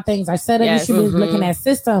 seeing how things are set up. You should be looking at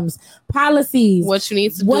systems, policies, what you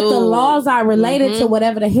need to what the laws are related to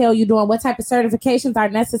whatever the hell you're doing, what type of certifications are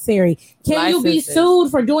necessary. Can you be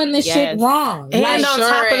sued for doing this shit wrong? And on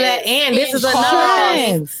top of that, and this is another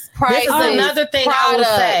thing. This is another thing I would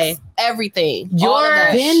say. Everything.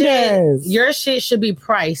 Your shit should be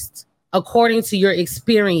priced according to your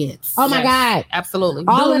experience. Oh my God. Absolutely.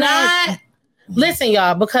 Do not listen,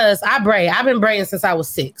 y'all, because I braid. I've been braiding since I was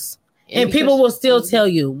 6. And people will still tell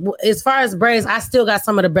you, as far as braids, I still got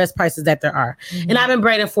some of the best prices that there are. And I've been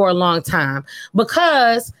braiding for a long time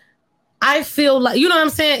because I feel like, you know what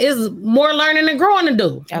I'm saying, it's more learning and growing to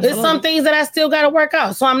do. There's some things that I still got to work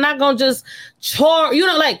out. So I'm not going to just chore,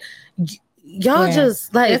 y'all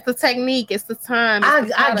just like. It's the technique. It's the time.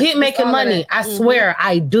 I get making money. I swear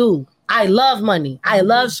I do. I love money. I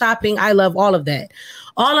love shopping. I love all of that.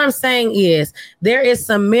 All I'm saying is there is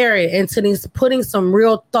some merit into putting some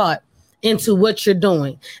real thought into what you're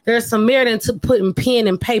doing. There's some merit into putting pen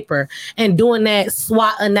and paper and doing that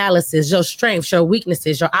SWOT analysis, your strengths, your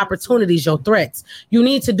weaknesses, your opportunities, your threats. You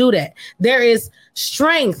need to do that. There is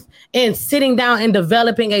strength in sitting down and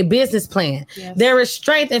developing a business plan. There is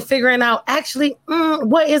strength in figuring out actually,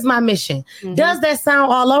 what is my mission? Does that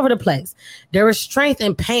sound all over the place? There is strength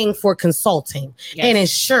in paying for consulting and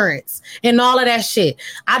insurance and all of that shit.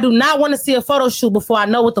 I do not want to see a photo shoot before I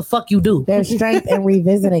know what the fuck you do. There's strength in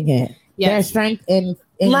revisiting it. There's strength in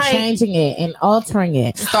changing it and altering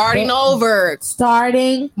it. Starting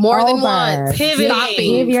more than once. Pivoting.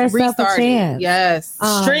 Give yourself a chance. Yes.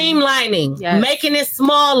 Streamlining. Yes. Making it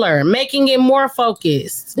smaller. Making it more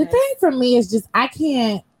focused. The thing for me is just I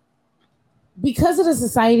can't, because of the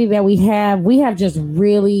society that we have just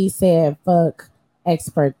really said fuck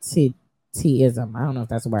expertism. I don't know if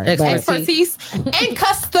that's a word. Expertise and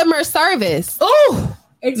customer service. Ooh.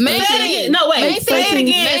 Say it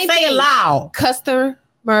again. Say it loud.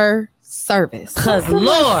 Customer service. Cause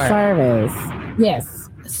Lord. Service. Yes.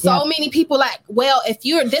 So many people like, well,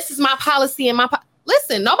 this is my policy and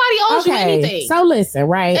listen, nobody owes you anything. So listen,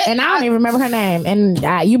 right? And I don't even remember her name, and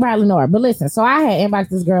you probably know her. But listen, so I had inboxed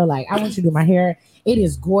this girl like, I want you to do my hair. It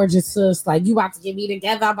is gorgeous, sis. Like, you about to get me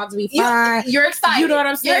together. I'm about to be fine. You're excited. You know what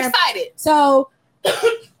I'm saying? You're excited. So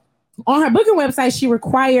on her booking website, she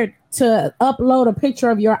required to upload a picture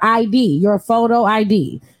of your ID, your photo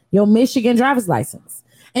ID, your Michigan driver's license.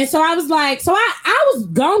 And so I was like, so I was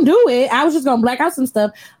gonna do it. I was just gonna black out some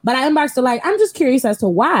stuff, but I inboxed her like, I'm just curious as to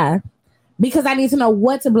why, because I need to know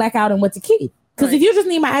what to black out and what to keep. Because if you just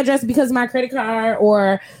need my address because of my credit card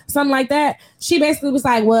or something like that, she basically was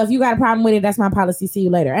like, well, if you got a problem with it, that's my policy. See you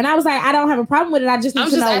later. And I was like, I don't have a problem with it. I just need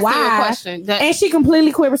to know why. And she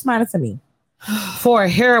completely quit responding to me. For a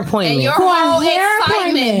hair appointment. And your For whole a hair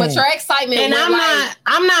excitement, appointment. but your excitement. And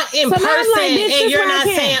I'm not in So now I'm person, like, bitch, and you're this not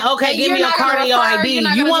why I saying, can't. okay, And give you're me your not card gonna and your refer, ID. you're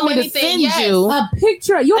not You gonna want do me to anything, send yes. you A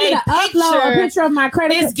picture. You want me A to upload a picture of my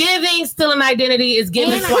credit It's card. giving still an identity. It's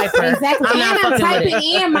giving And swiper. exactly. I'm And not I'm fucking with typing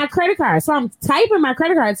it. in my credit card. So I'm typing my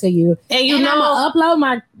credit card to you. And you and know, I'm gonna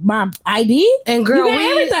upload my ID. and girl, you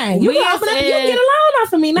get everything. You we can is open up, you in- can get a loan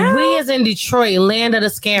off of me now. We is in Detroit, land of the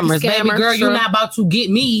scammers. Baby Scammers, girl, true. you're not about to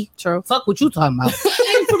get me. True. Fuck what you talking about.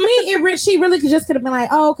 And for me, she really just could have been like,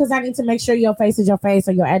 oh, because I need to make sure your face is your face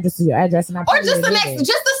or your address is your address. And I Or just the next,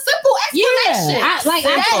 just a simple explanation. I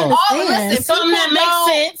Simple. understand. Something that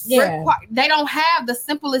makes sense. Yeah. They don't have the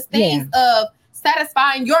simplest things of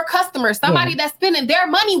satisfying your customer, somebody that's spending their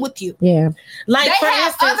money with you. Yeah. Like They for have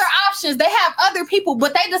instance, other options. They have other people,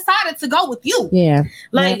 but they decided to go with you. Yeah.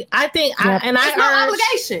 like I think, Yep. It's no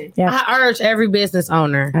obligation. Yep. I urge every business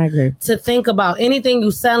owner I agree. to think about anything you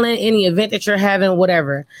selling, any event that you're having,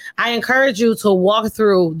 whatever. I encourage you to walk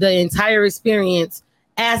through the entire experience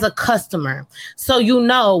as a customer, so you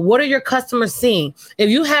know what are your customers seeing. If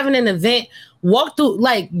you having an event, walk through,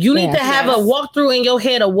 like you need to have a walkthrough in your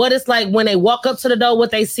head of what it's like when they walk up to the door,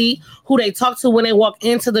 what they see, who they talk to when they walk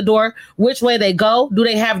into the door, which way they go. Do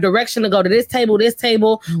they have direction to go to this table?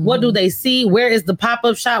 Mm-hmm. What do they see? Where is the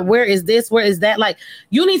pop-up shop? Where is this? Where is that? Like,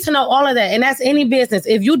 you need to know all of that. And that's any business.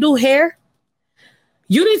 If you do hair,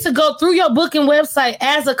 you need to go through your booking website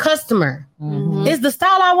as a customer. Mm-hmm. Is the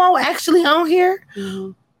style I want actually on here?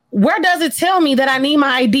 Mhm. Where does it tell me that I need my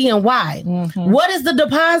ID and why? Mm-hmm. What is the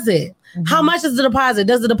deposit? How much is the deposit?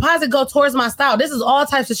 Does the deposit go towards my style? This is all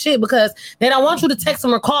types of shit because they don't want you to text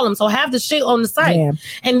them or call them. So have the shit on the site. Yeah.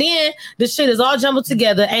 And then the shit is all jumbled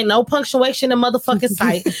together. Ain't no punctuation in the motherfucking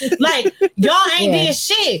site. Like, y'all ain't Yeah. did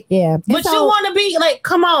shit. Yeah. But And so- you want to be like,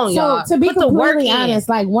 come on, So y'all. to be Put the work completely in. honest,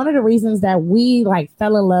 like one of the reasons that we like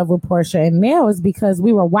fell in love with Portia and Nell is because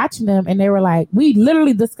we were watching them and they were like, we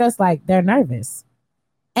literally discussed like they're nervous.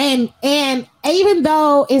 And even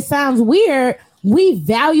though it sounds weird, we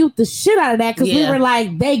valued the shit out of that because we Yeah. were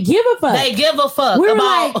like, they give a fuck. They give a fuck we were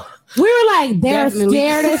about. like, they're Definitely.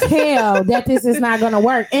 scared as hell that this is not gonna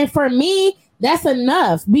work. And for me, that's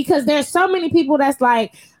enough because there's so many people that's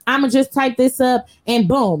like, I'ma just type this up and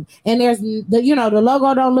boom. And there's the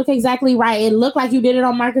logo don't look exactly right. It looked like you did it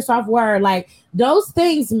on Microsoft Word. Like those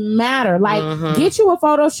things matter. Like get you a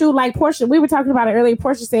photo shoot like Portia. We were talking about it earlier.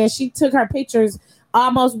 Portia said she took her pictures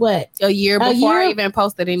almost A year before I year- even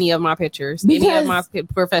posted any of my pictures, Because- any of my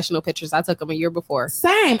professional pictures. I took them a year before.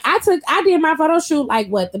 Same. I did my photo shoot like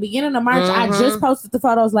the beginning of March. I just posted the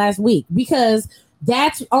photos last week because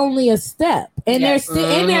that's only a step. And Yes.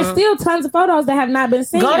 there's still tons of photos that have not been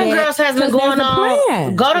seen. Golden yet, Girls has been 'cause going there's a on.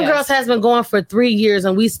 plan. Golden Yes. Girls has been going for 3 years,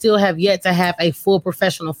 and we still have yet to have a full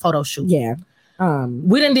professional photo shoot. Yeah.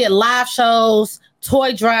 We done did live shows,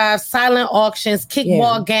 toy drives, silent auctions,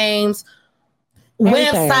 kickball games,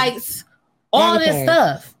 Everything. websites, all Everything. this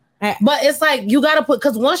stuff. But it's like you gotta put,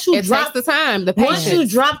 because once you It drop takes the time, the once you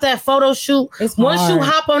patience. drop that photo shoot, It's once you hard.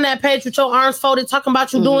 hop on that page with your arms folded, talking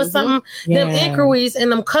about you doing something, them Yeah. inquiries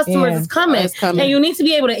and them customers Yeah. is coming. It's coming. And you need to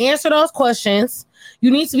be able to answer those questions. You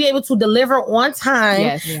need to be able to deliver on time.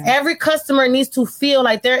 Yes. Yeah. Every customer needs to feel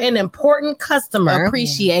like they're an important customer.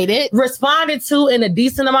 Appreciate it. Responded to in a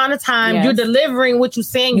decent amount of time. Yes. You're delivering what you're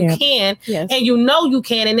saying you Yeah. can, Yes. and you know you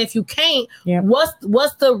can. And if you can't, Yeah.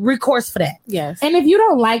 what's the recourse for that? Yes. And if you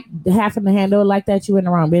don't like having to handle it like that, you in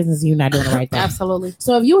the wrong business. You're not doing the right thing. Absolutely.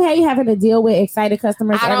 So if you hate having to deal with excited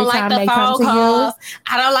customers I don't every like time the they come phone to calls.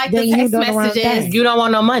 I don't like then the you text doing the wrong messages. thing. You don't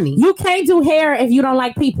want no money. you can't do hair if you don't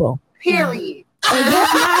like people. Period. And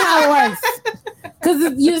that's not how it works. Because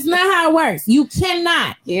it's not how it works. You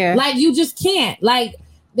cannot. Yeah. Like you just can't. Like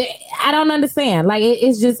I don't understand. Like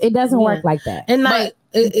it's just it doesn't work like that. And like,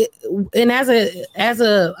 and as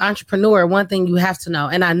a entrepreneur, one thing you have to know,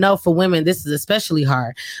 and I know for women this is especially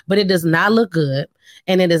hard, but it does not look good,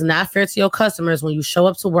 and it is not fair to your customers when you show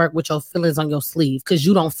up to work with your feelings on your sleeve because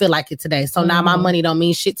you don't feel like it today. So now my money don't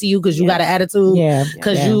mean shit to you because you got an attitude, Yeah.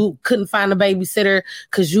 because Yeah. you couldn't find a babysitter,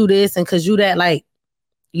 because you this and because you that. Like,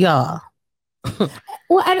 y'all.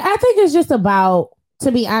 Well, and I think it's just about,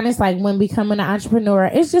 to be honest, like when becoming an entrepreneur,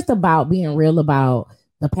 it's just about being real about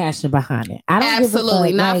the passion behind it. I don't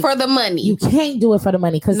Absolutely give a fuck. not for the money. You can't do it for the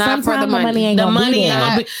money because Not for sometimes the the money money. ain't The gonna money be ain't there.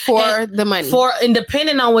 gonna be for the money. and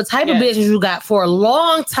depending on what type of Yes. business you got, for a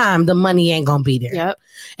long time, the money ain't gonna be there. Yep.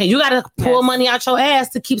 And you gotta pull Yes. money out your ass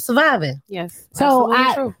to keep surviving. Yes. So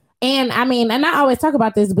Absolutely true. And I mean, and I always talk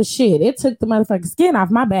about this, but shit, it took the motherfucking skin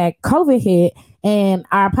off my back. COVID hit, and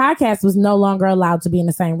our podcast was no longer allowed to be in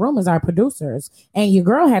the same room as our producers. And your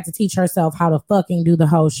girl had to teach herself how to fucking do the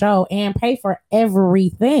whole show and pay for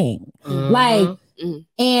everything. Like,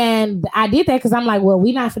 and I did that because I'm like, well,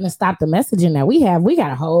 we're not going to stop the messaging that we have. We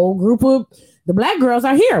got a whole group of the black girls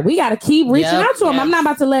are here. We got to keep reaching out to them. I'm not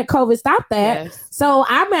about to let COVID stop that. Yes. So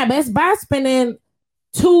I'm at Best Buy spending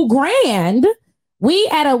 $2,000. We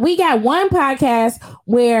got one podcast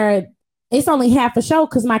where it's only half a show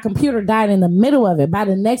because my computer died in the middle of it. By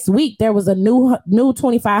the next week, there was a new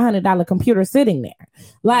 $2,500 computer sitting there.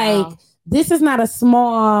 Like, this is not a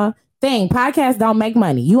small thing. Podcasts don't make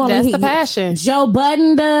money. You only That's the passion. Joe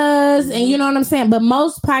Budden does, and you know what I'm saying. But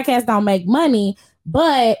most podcasts don't make money.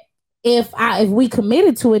 But if we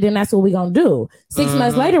committed to it, then that's what we're gonna do. 6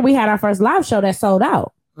 months later, we had our first live show that sold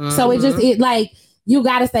out. So it like. You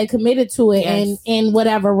got to stay committed to it in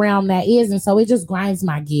whatever realm that is. And so it just grinds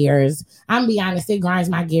my gears. I'm be honest, it grinds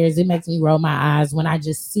my gears. It makes me roll my eyes when I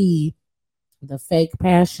just see the fake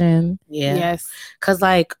passion. Yeah. Yes. Cause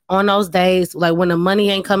like on those days, like when the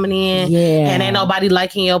money ain't coming in, and ain't nobody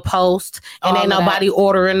liking your post, and All ain't of nobody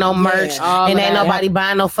ordering no merch, all and of ain't that. nobody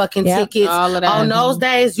buying no fucking tickets. All of that. On those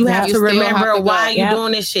days, you have You to still remember have to go. why you Yep.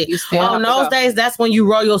 doing this shit. You still On have to those go. days, that's when you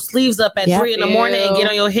roll your sleeves up at 3 a.m. and get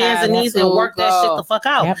on your hands and knees and work that shit the fuck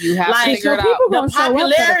out. Yep. You have Like, to figure Your it people out. gonna The show up for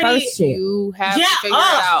the popularity- first shit. You have Yeah, to figure it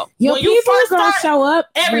out. Your when you people first gonna start, show up.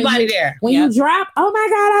 Everybody there. When you drop, oh my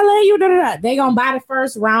God, I love you. Da, da, da. They gonna buy the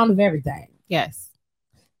first round of everything. Yes.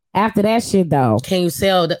 After that shit, though, Can you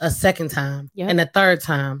sell a second time, and a third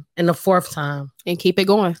time, and the fourth time? And keep it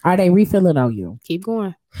going. are they refilling on you? Keep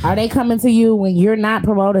going. Are they coming to you when you're not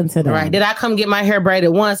promoting to them? Right. Did I come get my hair braided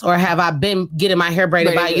once, or have I been getting my hair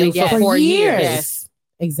braided by you Yes. for 4 years? Yes.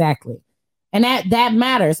 Exactly. And that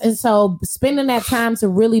matters. And so spending that time to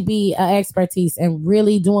really be an expertise and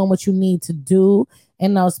really doing what you need to do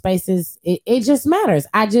in those spaces, it just matters.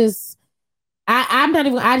 I'm not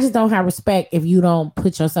even, I just don't have respect if you don't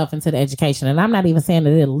put yourself into the education. And I'm not even saying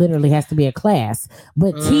that it literally has to be a class,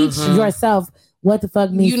 but teach yourself what the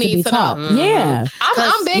fuck needs You to need be to taught. know. Yeah.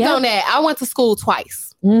 I'm big on that. I went to school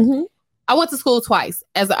twice. Mm-hmm. I went to school twice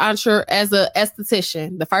as an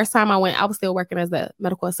esthetician. The first time I went, I was still working as a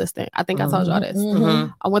medical assistant. I think I told y'all this.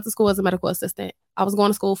 I went to school as a medical assistant. I was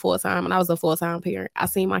going to school full time, and I was a full time parent. I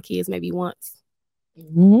seen my kids maybe once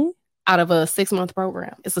out of a 6-month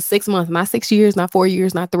program. It's a 6 month, not 6 years, not 4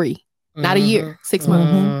 years, not 3, not a year, 6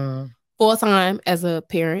 months. Full time as a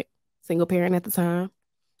parent, single parent at the time.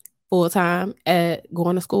 Full time at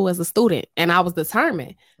going to school as a student, and I was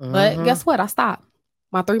determined. But guess what? I stopped.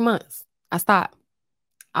 My 3 months. I stopped.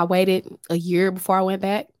 I waited a year before I went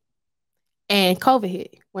back, and COVID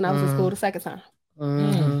hit when I was in school the second time.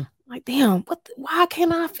 Like, damn, why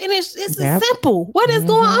can't I finish? This is simple. What is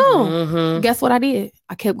going on? Guess what I did?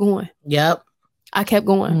 I kept going. Yep. I kept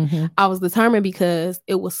going. I was determined because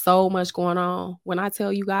it was so much going on. When I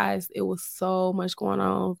tell you guys, it was so much going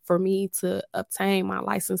on for me to obtain my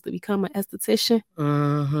license to become an esthetician.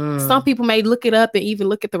 Some people may look it up and even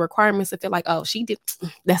look at the requirements and feel like, oh, she did.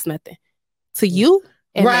 That's nothing. To you,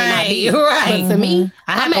 it may not be. Right. But to me,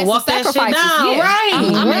 I had I'm to at walk some that shit sacrifices. down. Yeah. Right.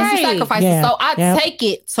 I'm at some sacrifices. Yeah. So I take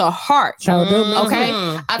it to heart. Okay.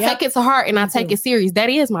 I take it to heart and I take it serious. That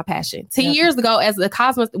is my passion. 10 years ago, as a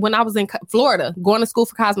when I was in Florida, going to school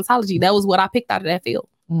for cosmetology, that was what I picked out of that field.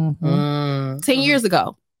 10 years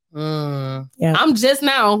ago. I'm just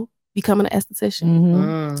now becoming an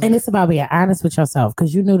esthetician. And it's about being honest with yourself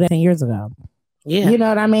because you knew that 10 years ago. Yeah. You know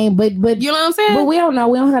what I mean? But you know what I'm saying? But we don't know.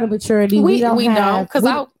 We don't have the maturity. We don't because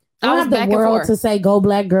I was have back the and world forth. to say, go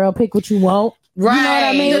black girl, pick what you want. Right.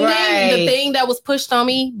 You know what I mean? The thing that was pushed on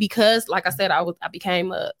me, because like I said, I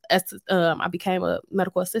became a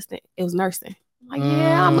medical assistant. It was nursing. Like,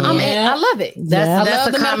 I love it.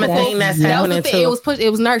 That's a common thing that's happening too. It was pushed. It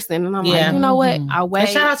was nursing, and I'm like, you know what? I wait. And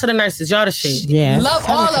shout out to the nurses, y'all the shit. Yeah, love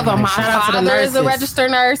all of them. My Shout out to the father is a nurses.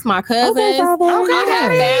 registered nurse. My cousins. I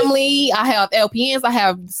have family. I have LPNs. I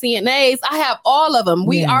have CNAs. I have all of them.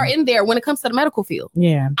 We are in there when it comes to the medical field.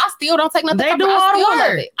 Yeah, I still don't take nothing. They from do it. all the I still love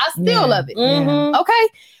work. it. I still love it. Mhm. Okay,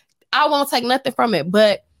 I won't take nothing from it.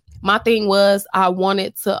 But my thing was, I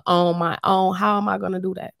wanted to own my own. How am I going to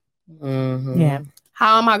do that? Yeah.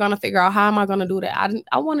 How am I going to figure out how am I going to do that?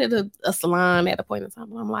 I wanted a salon at a point in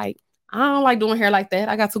time. I'm like, I don't like doing hair like that.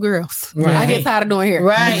 I got 2 girls. Right. I get tired of doing hair.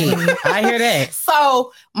 Right. I hear that.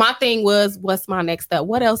 So my thing was, what's my next step?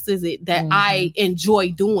 What else is it that I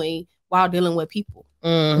enjoy doing while dealing with people?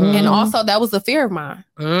 And also that was a fear of mine.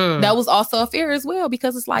 That was also a fear as well,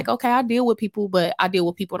 because it's like, okay, I deal with people, but I deal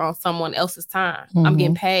with people on someone else's time. I'm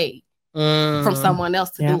getting paid from someone else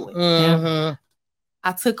to do it.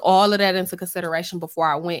 I took all of that into consideration before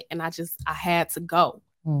I went, and I had to go.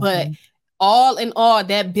 But all in all,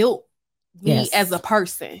 that built me as a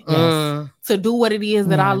person to do what it is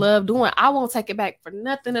that I love doing. I won't take it back for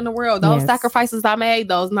nothing in the world. Those sacrifices I made,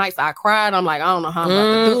 those nights I cried, I'm like, I don't know how I'm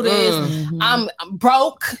about to do this. I'm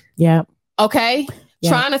broke. Yeah. Okay.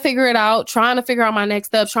 Trying to figure it out, trying to figure out my next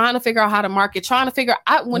step, trying to figure out how to market, trying to figure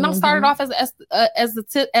out when I started off as an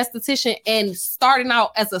esthetician and starting out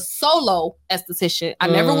as a solo esthetician. I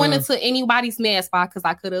never went into anybody's med spa because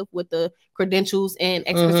I could have with the credentials and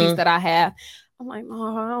expertise that I have. I'm like,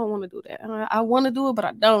 no, I don't want to do that. I want to do it, but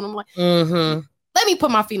I don't. I'm like, let me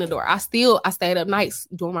put my feet in the door. I stayed up nights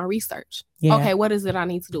doing my research. Yeah. Okay, what is it I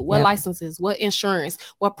need to do? What licenses? What insurance?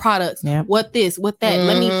 What products? What this? What that?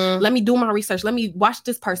 Let me do my research. Let me watch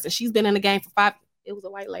this person. She's been in the game for 5. It was a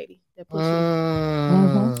white lady that pushed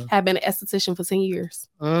me. Had been an esthetician for 10 years.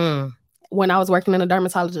 When I was working in a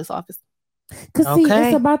dermatologist's office. Because see,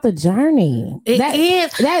 it's about the journey.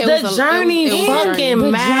 The journey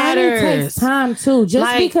fucking matters. Journey takes time too.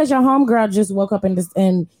 Just because your homegirl just woke up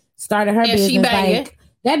and started her business, like,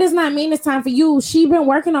 that does not mean it's time for you. She been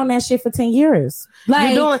working on that shit for 10 years.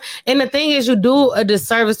 Like, and the thing is, you do a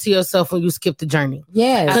disservice to yourself when you skip the journey.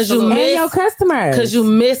 Yeah, because you miss your customers. Because you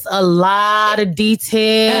miss a lot of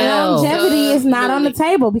detail. And longevity is not on the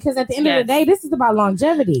table, because at the end of the day, this is about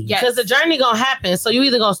longevity. Because the journey gonna happen. So you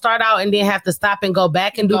either gonna start out and then have to stop and go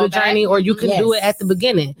back and do the journey, or you can do it at the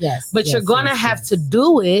beginning. But you're gonna have to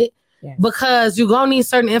do it. Because you're going to need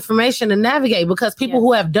certain information to navigate, because people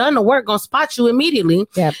who have done the work going to spot you immediately.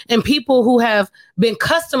 And people who have been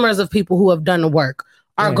customers of people who have done the work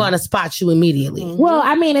are going to spot you immediately. Well,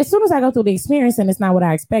 I mean, as soon as I go through the experience and it's not what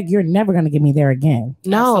I expect, you're never going to get me there again.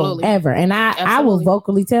 No. Absolutely. Ever. And I will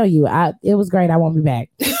vocally tell you, it was great. I won't be back.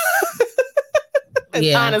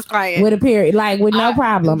 Honest client. With a period, like with no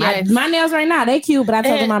problem. My nails right now, they cute, but I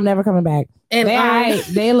told them I'm never coming back. And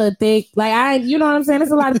they look thick. Like you know what I'm saying?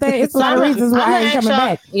 It's a lot of things. It's a lot of reasons why I ain't coming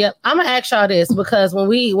back. Yep. I'm gonna ask y'all this, because when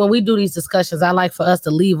we do these discussions, I like for us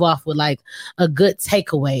to leave off with like a good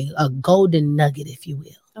takeaway, a golden nugget, if you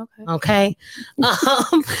will. Okay.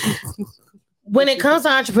 When it comes to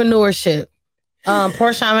entrepreneurship,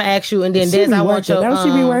 Portia, I'm gonna ask you, and then Des, I want your. Don't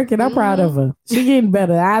she be working? I'm proud of her. She getting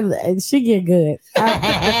better. She get good.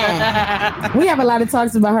 We have a lot of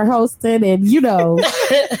talks about her hosting, and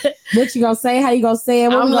what you gonna say, how you gonna say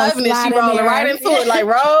it. I'm loving it. She rolling right into it, like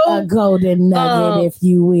roll a golden nugget, if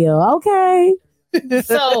you will. Okay.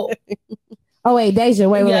 So, wait, Deja,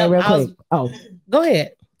 wait, real quick. Go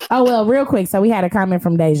ahead. Oh, well, real quick. So we had a comment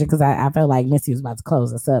from Deja, because I felt like Missy was about to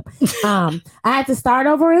close us up. I had to start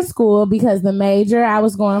over in school because the major I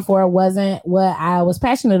was going for wasn't what I was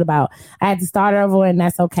passionate about. I had to start over, and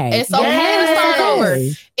that's okay. It's okay to start over.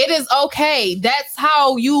 It is okay. That's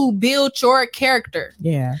how you build your character.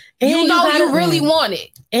 Yeah. And you really want it.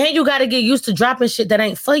 And you got to get used to dropping shit that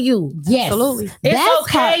ain't for you. Yes. Absolutely. It's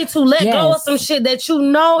okay to let go of some shit that you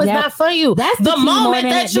know is not for you. That's the moment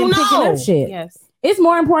that you know. Yes. It's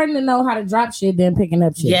more important to know how to drop shit than picking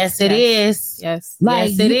up shit. Yes, it is. Yes.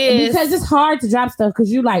 Like, yes, it is. Because it's hard to drop stuff,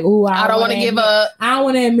 because you like, I don't want to give up. I don't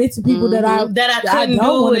want to admit to people that I couldn't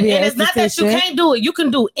do it. And it's not that you can't do it. You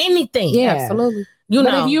can do anything. Yeah. Absolutely.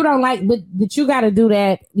 But if you don't like, but you got to do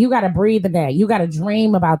that. You got to breathe in that. You got to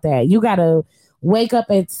dream about that. You got to wake up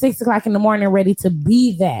at 6:00 in the morning ready to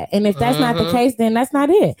be that. And if that's not the case, then that's not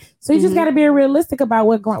it. So you just got to be realistic about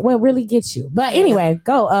what really gets you. But anyway,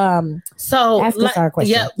 go. So ask us our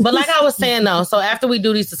question. Yeah, but like I was saying though, so after we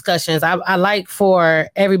do these discussions, I like for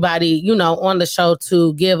everybody, on the show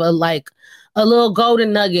to give a little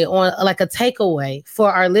golden nugget on like a takeaway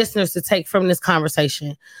for our listeners to take from this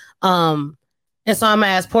conversation. And so I'm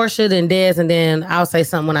gonna ask Portia, then Des, and then I'll say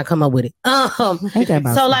something when I come up with it. So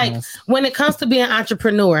like when it comes to being an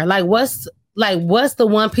entrepreneur, what's the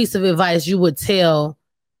one piece of advice you would tell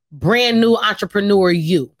brand new entrepreneur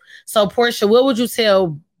you? So Portia, what would you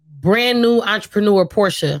tell brand new entrepreneur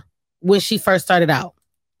Portia when she first started out?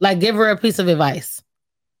 Like, give her a piece of advice.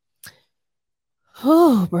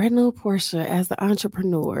 Oh, brand new Portia as an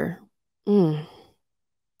entrepreneur.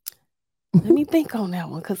 Let me think on that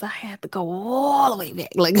one, because I had to go all the way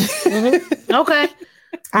back. Okay.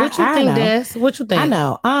 What you think, Des? What you think? I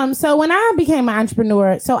know. So when I became an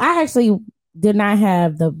entrepreneur, so I actually did not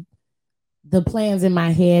have the plans in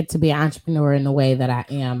my head to be an entrepreneur in the way that I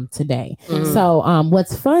am today. So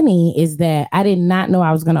what's funny is that I did not know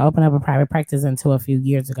I was going to open up a private practice until a few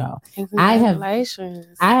years ago. I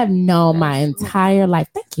have known my entire life.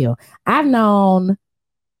 Thank you. I've known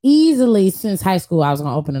easily since high school I was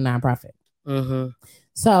going to open a nonprofit.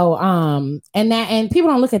 So and people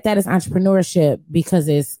don't look at that as entrepreneurship because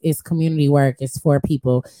it's community work, it's for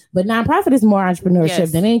people. But nonprofit is more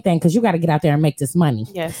entrepreneurship than anything because you got to get out there and make this money.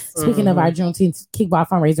 Speaking of our Juneteenth kickball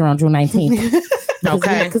fundraiser on June 19th.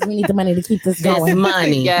 Because we need the money to keep this going.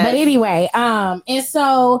 Money. But anyway, and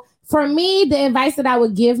so for me, the advice that I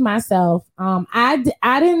would give myself, I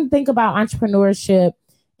didn't think about entrepreneurship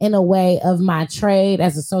in a way of my trade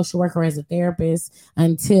as a social worker, as a therapist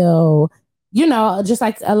until, you know, just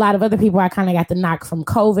like a lot of other people, I kind of got the knock from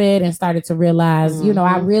COVID and started to realize, you know,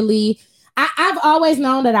 I've always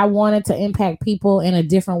known that I wanted to impact people in a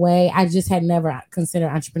different way. I just had never considered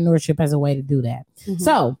entrepreneurship as a way to do that.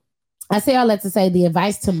 So I say all that to say the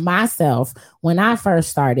advice to myself when I first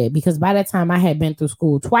started, because by that time I had been through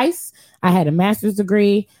school twice. I had a master's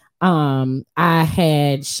degree. I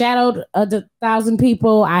had shadowed 1,000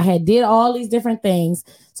 people. I had did all these different things.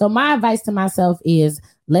 So my advice to myself is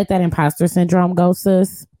let that imposter syndrome go,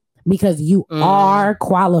 sis, because you are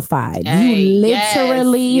qualified. You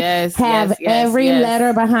literally have every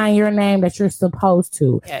letter behind your name that you're supposed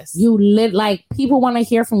to. You like people want to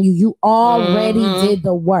hear from you. You already did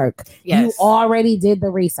the work. You already did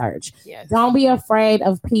the research. Don't be afraid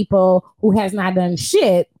of people who has not done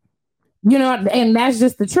shit. You know, and that's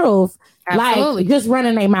just the truth. Like just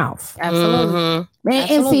running their mouth. And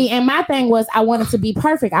my thing was I wanted to be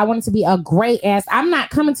perfect. I wanted to be a great ass. I'm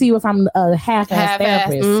not coming to you if I'm a half-ass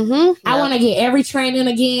therapist. I want to get every training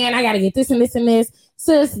again. I got to get this and this and this.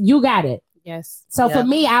 Sis, you got it. So for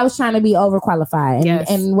me, I was trying to be overqualified.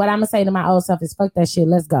 And what I'm going to say to my old self is fuck that shit.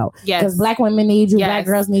 Let's go. Because black women need you. Black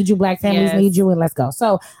girls need you. Black families need you. And let's go.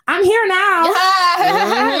 So I'm here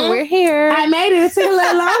now. We're here. I made it. It took a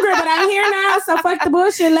little longer, but I'm here now. So fuck the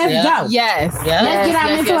bullshit. Let's go. Let's get our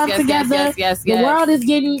mental up together.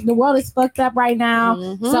 The world is fucked up right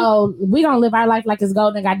now. So we going to live our life like it's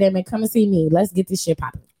golden. Goddamn it. Come and see me. Let's get this shit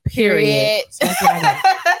popping. Period.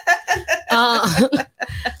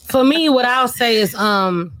 For me, what I'll say is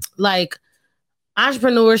like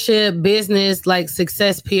entrepreneurship, business, like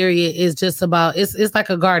success period is just about it's like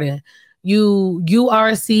a garden. You are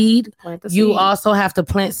a seed. You also have to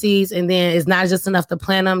plant seeds, and then it's not just enough to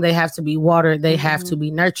plant them. They have to be watered. They have to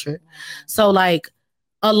be nurtured. So like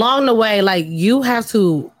along the way, like you have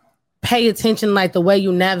to pay attention, like the way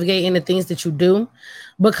you navigate in the things that you do,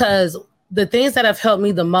 because the things that have helped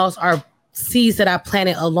me the most are seeds that I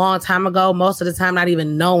planted a long time ago, most of the time not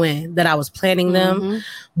even knowing that I was planting them,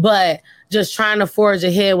 but just trying to forge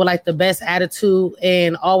ahead with like the best attitude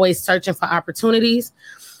and always searching for opportunities.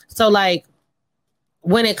 So like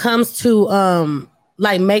when it comes to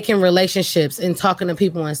like making relationships and talking to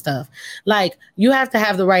people and stuff, like you have to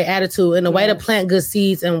have the right attitude, and the way to plant good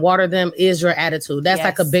seeds and water them is your attitude. That's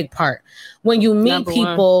like a big part. When you meet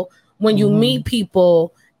meet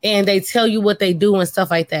people and they tell you what they do and stuff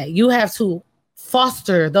like that, you have to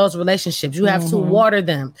foster those relationships. You have to water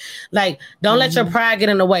them. Like, don't let your pride get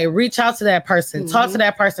in the way. Reach out to that person. Talk to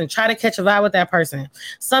that person. Try to catch a vibe with that person.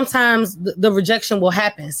 Sometimes the rejection will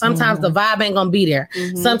happen. Sometimes the vibe ain't gonna be there.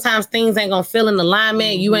 Sometimes things ain't gonna feel in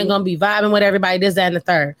alignment. You ain't gonna be vibing with everybody, this, that, and the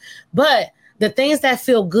third. But the things that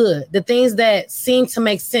feel good, the things that seem to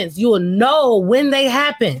make sense, you will know when they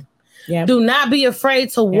happen. Do not be afraid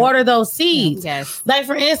to water those seeds. Like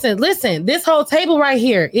for instance, listen, this whole table right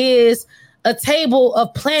here is a table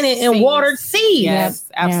of planted and watered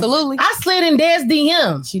seeds. Absolutely. I slid in Dad's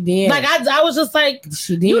DM. She did. Like I was just like,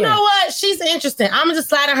 she did. You know what? She's interesting. I'm gonna just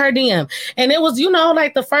slide in her DM. And it was, you know,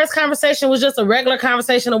 like the first conversation was just a regular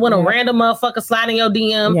conversation of when a random motherfucker slide in your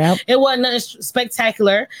DM. It wasn't nothing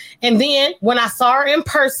spectacular. And then when I saw her in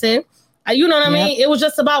person, you know what I mean? It was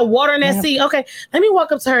just about watering that seed. Okay, let me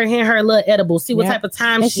walk up to her and hand her a little edible, see what type of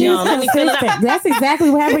time she's on. Let me fill it out. That's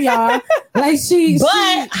exactly what happened, y'all. Like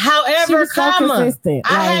however,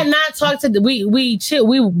 I had not talked to we chilled.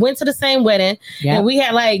 We went to the same wedding and we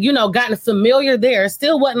had like, you know, gotten familiar there.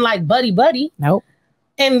 Still wasn't like buddy. Nope.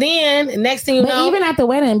 And then next thing you know, even at the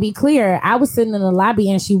wedding, be clear, I was sitting in the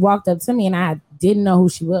lobby and she walked up to me and I didn't know who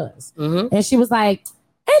she was. And she was like,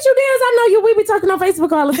 "Ain't you Dez? I know you. We be talking on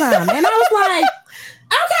Facebook all the time." And I was like,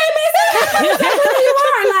 "Okay, Miss, who you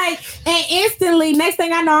are." Like, and instantly, next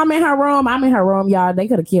thing I know, I'm in her room, y'all. They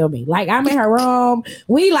could have killed me. Like, I'm in her room.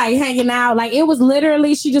 We like hanging out. Like, it was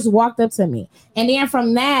literally, she just walked up to me. And then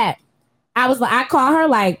from that, I was like, I called her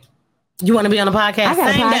like You want to be on the podcast? I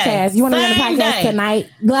got a podcast. You want to be on the podcast tonight?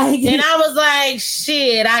 Like, and I was like,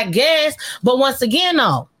 shit, I guess. But once again,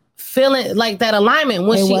 though, feeling like that alignment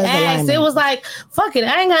when she asked, it was like, fuck it,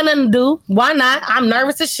 I ain't got nothing to do. Why not? I'm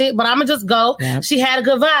nervous as shit, but I'm gonna just go. Yep. She had a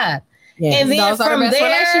good vibe. Yeah. And then those are the best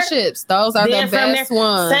relationships. Those are the best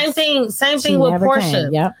ones. Same thing with Portia.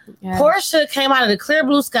 Yep. Yes. Portia came out of the clear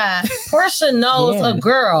blue sky. Portia knows a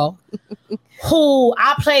girl who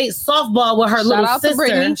I played softball with her little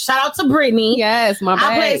sister. Shout out to Brittany. Yes, my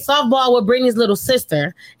bad. I played softball with Brittany's little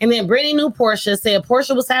sister. And then Brittany knew Portia, said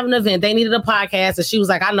Portia was having an event. They needed a podcast. And she was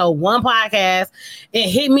like, I know one podcast. And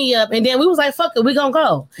hit me up. And then we was like, fuck it, we gonna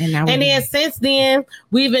go. And then since then,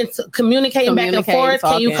 we've been communicating back and forth.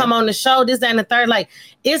 Talking. Can you come on the show? This, that, and the third. Like,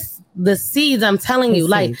 it's the seeds, I'm telling you.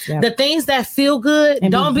 Like, the things that feel good,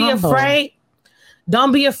 and don't be afraid.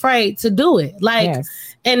 Don't be afraid to do it. Like,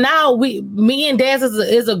 and now me and Daz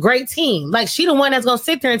is a great team. Like, she the one that's gonna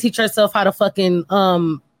sit there and teach herself how to fucking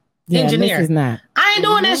engineer. This is not. I ain't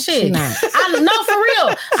doing that shit. I know, for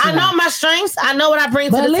real. I know my strengths. I know what I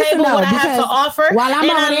bring to the table, what I have to offer. While I'm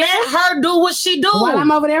over there, let her do what she do. While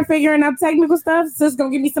I'm over there figuring out technical stuff, sis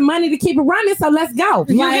gonna give me some money to keep it running. So let's go.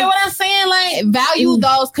 You get what I'm saying? Like, value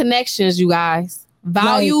those connections, you guys.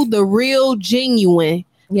 Value the real, genuine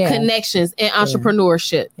connections in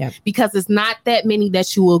entrepreneurship, because it's not that many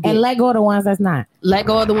that you will get. And let go of the ones that's not. Let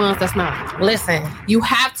go of the ones that's not. Listen, you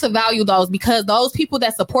have to value those, because those people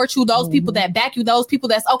that support you, those people that back you, those people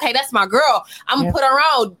that's okay, that's my girl, I'm gonna put her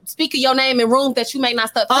on, speak of your name in rooms that you may not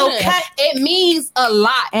step okay. It means a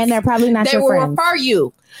lot. And they're probably not your friends. They will refer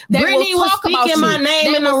you. Brittany was speaking my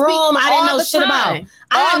name in the room. I didn't know shit about.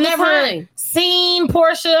 I had never seen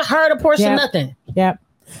Portia, heard of Portia, nothing. Yep.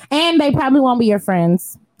 And they probably won't be your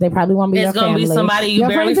friends. They probably won't be your family. It's gonna be somebody you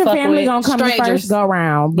barely fuck with. Your friends and family gonna come the first go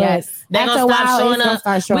round. But they're gonna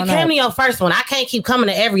start showing up. We came to your first one. I can't keep coming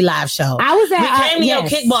to every live show. We came to your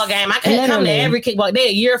kickball game. I can't come to every kickball. They're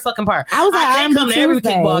a year fucking apart. I can't come to every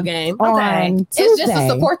kickball game. Okay, it's just to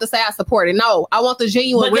support to say I support it. No, I want the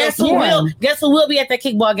genuine. But guess who will be at the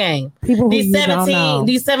kickball game? These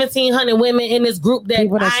 1700 women in this group that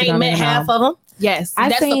I ain't met half of them. Yes,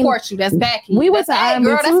 that support you. That's backing. We went to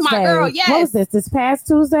girl. Tuesday. That's my girl. Yes. What was this past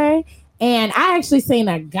Tuesday? And I actually seen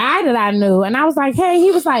a guy that I knew, and I was like, "Hey," he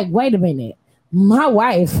was like, "Wait a minute, my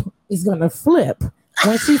wife is gonna flip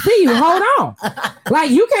when she see you. Hold on, like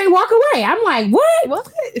you can't walk away." I'm like, "What?"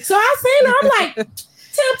 So I seen her. I'm like, "Tip."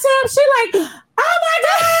 She like, "Oh my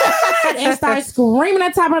god!" and start screaming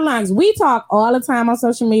at the top of her lungs. We talk all the time on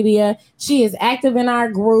social media. She is active in our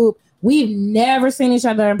group. We've never seen each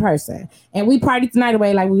other in person. And we partied the night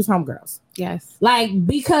away like we was homegirls. Yes. Like,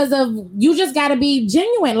 because of, you just got to be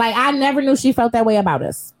genuine. Like, I never knew she felt that way about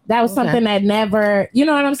us. That was something that never, you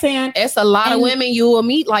know what I'm saying? It's a lot of women you will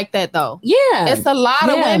meet like that, though. Yeah. It's a lot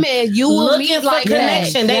of women you will meet like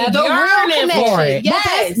connection. that. They yearning for it.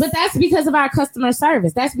 Yes. But that's because of our customer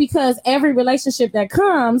service. That's because every relationship that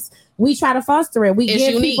comes, we try to foster it. We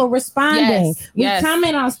give people responding. We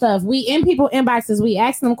comment on stuff. We in people inboxes. We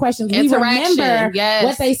ask them questions. We remember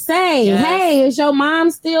what they say. Hey, is your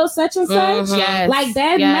mom still such and such? Like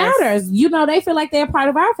that matters. You know, they feel like they're part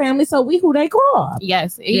of our family, so we who they call.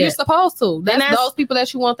 Yes, you're supposed to. That's those people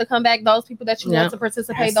that you want to come back. Those people that you want to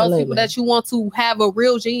participate. Those people that you want to have a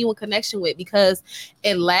real genuine connection with, because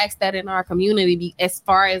it lacks that in our community as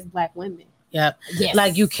far as Black women. Yep. Yes.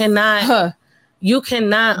 Like you cannot. You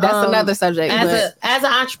cannot. That's another subject. As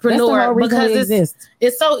an entrepreneur, because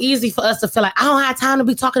it's so easy for us to feel like I don't have time to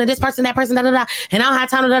be talking to this person, that person, and I don't have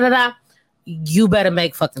time to You better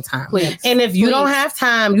make fucking time. Please. And if you don't have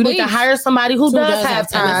time, you need to hire somebody who does have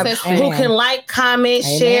time, who can like, comment,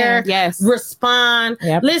 share, respond.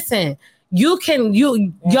 Listen, your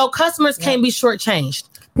customers can't be shortchanged.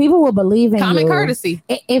 People will believe in common courtesy.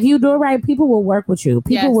 If you do it right, people will work with you.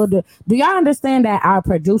 People will do. Do y'all understand that our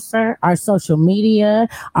producer, our social media,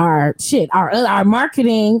 our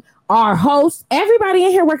marketing, our hosts, everybody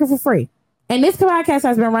in here working for free? And this podcast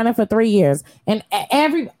has been running for 3 years. And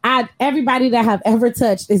everybody that I've ever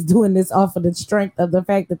touched is doing this off of the strength of the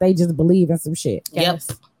fact that they just believe in some shit. Yep.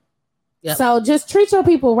 So just treat your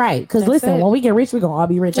people right. Because listen, when we get rich, we're going to all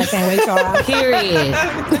be rich. I can't wait, y'all. Period.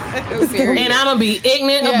 And I'm going to be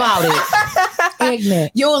ignorant about it.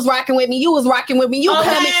 Ignorant. You was rocking with me. You rocking with me. You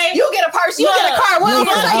coming. You get a purse. You get a car. You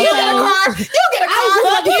get a car. You get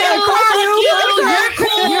a car.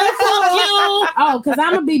 You're cool. Oh, because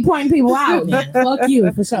I'm gonna be pointing people out. Fuck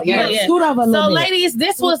you for sure. Yeah. Scoot over a little bit. Ladies,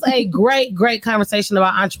 this was a great conversation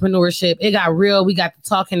about entrepreneurship. It got real. We got to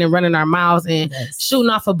talking and running our mouths and shooting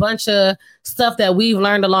off a bunch of stuff that we've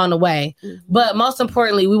learned along the way. But most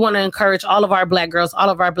importantly, we want to encourage all of our Black girls, all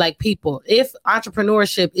of our Black people. If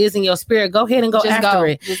entrepreneurship is in your spirit, go ahead and go after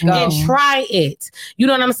it and try it. You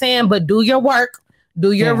know what I'm saying? But do your work.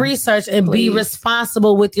 Do your research and be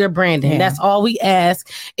responsible with your branding. That's all we ask.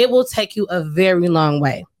 It will take you a very long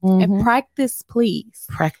way. And practice, please.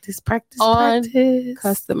 Practice on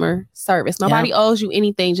customer service. Nobody owes you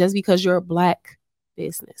anything just because you're a Black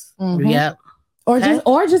business. Yep. Or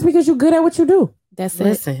just because you're good at what you do. That's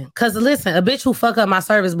listen, a bitch who fuck up my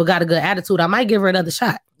service but got a good attitude, I might give her another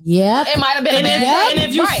shot. Yep. It might have been and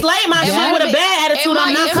if you slay my shit with a bad attitude,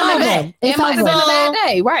 I'm not coming back. It might have been a bad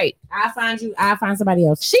day, right? I'll find somebody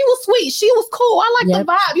else. She was sweet. She was cool. I like the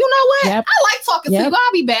vibe. You know what? I like talking to you.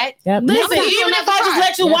 I'll be back. Listen, even if I just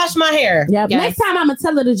let you wash my hair. Next time I'm gonna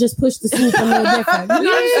tell her to just push the swoop a little different. You know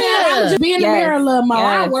what I'm saying? I'm just be in the mirror a little more.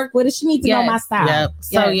 I work with it. She needs to know my style.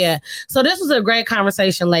 So this was a great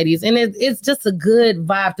conversation, ladies, and it's just a good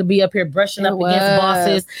vibe to be up here brushing up against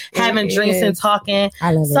bosses, having drinks and talking.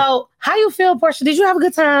 I love it. So how you feel, Portia? Did you have a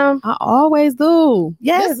good time? I always do.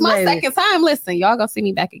 Yes, this is my second time. Listen, y'all gonna see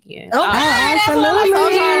me back again. Okay, absolutely.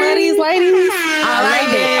 Ladies.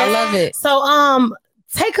 I love it. So,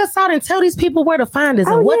 take us out and tell these people where to find us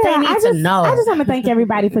and what they need to know. I just want to thank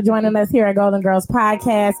everybody for joining us here at Golden Girls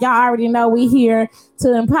Podcast. Y'all already know we here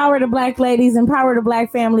to empower the Black ladies, empower the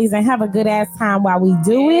Black families, and have a good ass time while we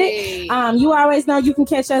do it. You always know you can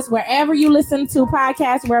catch us wherever you listen to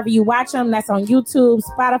podcasts, wherever you watch them. That's on YouTube,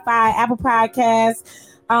 Spotify, Apple Podcasts,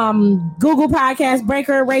 Google Podcasts,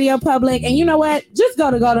 Breaker, Radio Public. And you know what? Just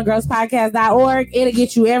go to GoldenGirlsPodcast.org. It'll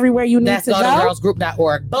get you everywhere you need to go.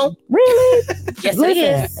 GoldenGirlsGroup.org. Boom. Really? Yes, it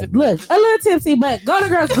is. Look, a little tipsy, but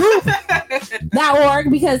GoldenGirlsGroup.org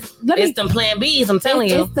because it's them Plan Bs, I'm telling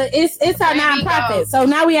you. It's our nonprofit. So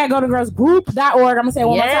now we at GoldenGirlsGroup.org. I'm gonna say it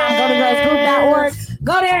one more time. GoldenGirlsGroup.org.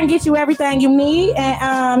 Go there and get you everything you need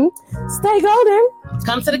and stay golden.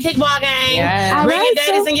 Come to the kickball game. Bring your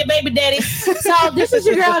daddies and your baby daddies. So this is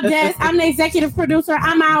your girl Des. I'm the executive producer.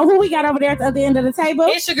 I'm out. Who we got over there at the end of the table?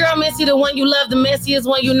 It's your girl Missy, the one you love, the messiest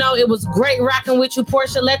one you know. It was great rocking with you,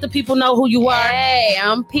 Portia. Let the people know who you are. Hey,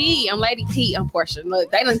 I'm P. I'm Lady P. I'm Portia. Look,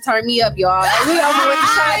 they done turned me up, y'all. We over with the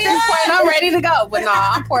show at this point. I'm ready to go. But no,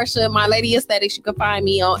 I'm Portia, My Lady Aesthetics. You can find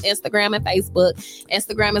me on Instagram and Facebook.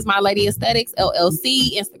 Instagram is My Lady Aesthetics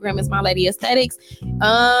LLC. Instagram is My Lady Aesthetics.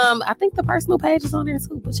 I think the personal page is on there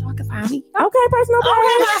too, but y'all can find me. Okay, personal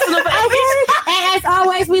page. Okay. And as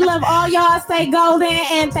always, we love all y'all. Stay golden,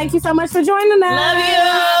 and thank you so much for joining us. Love you.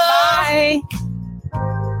 Bye.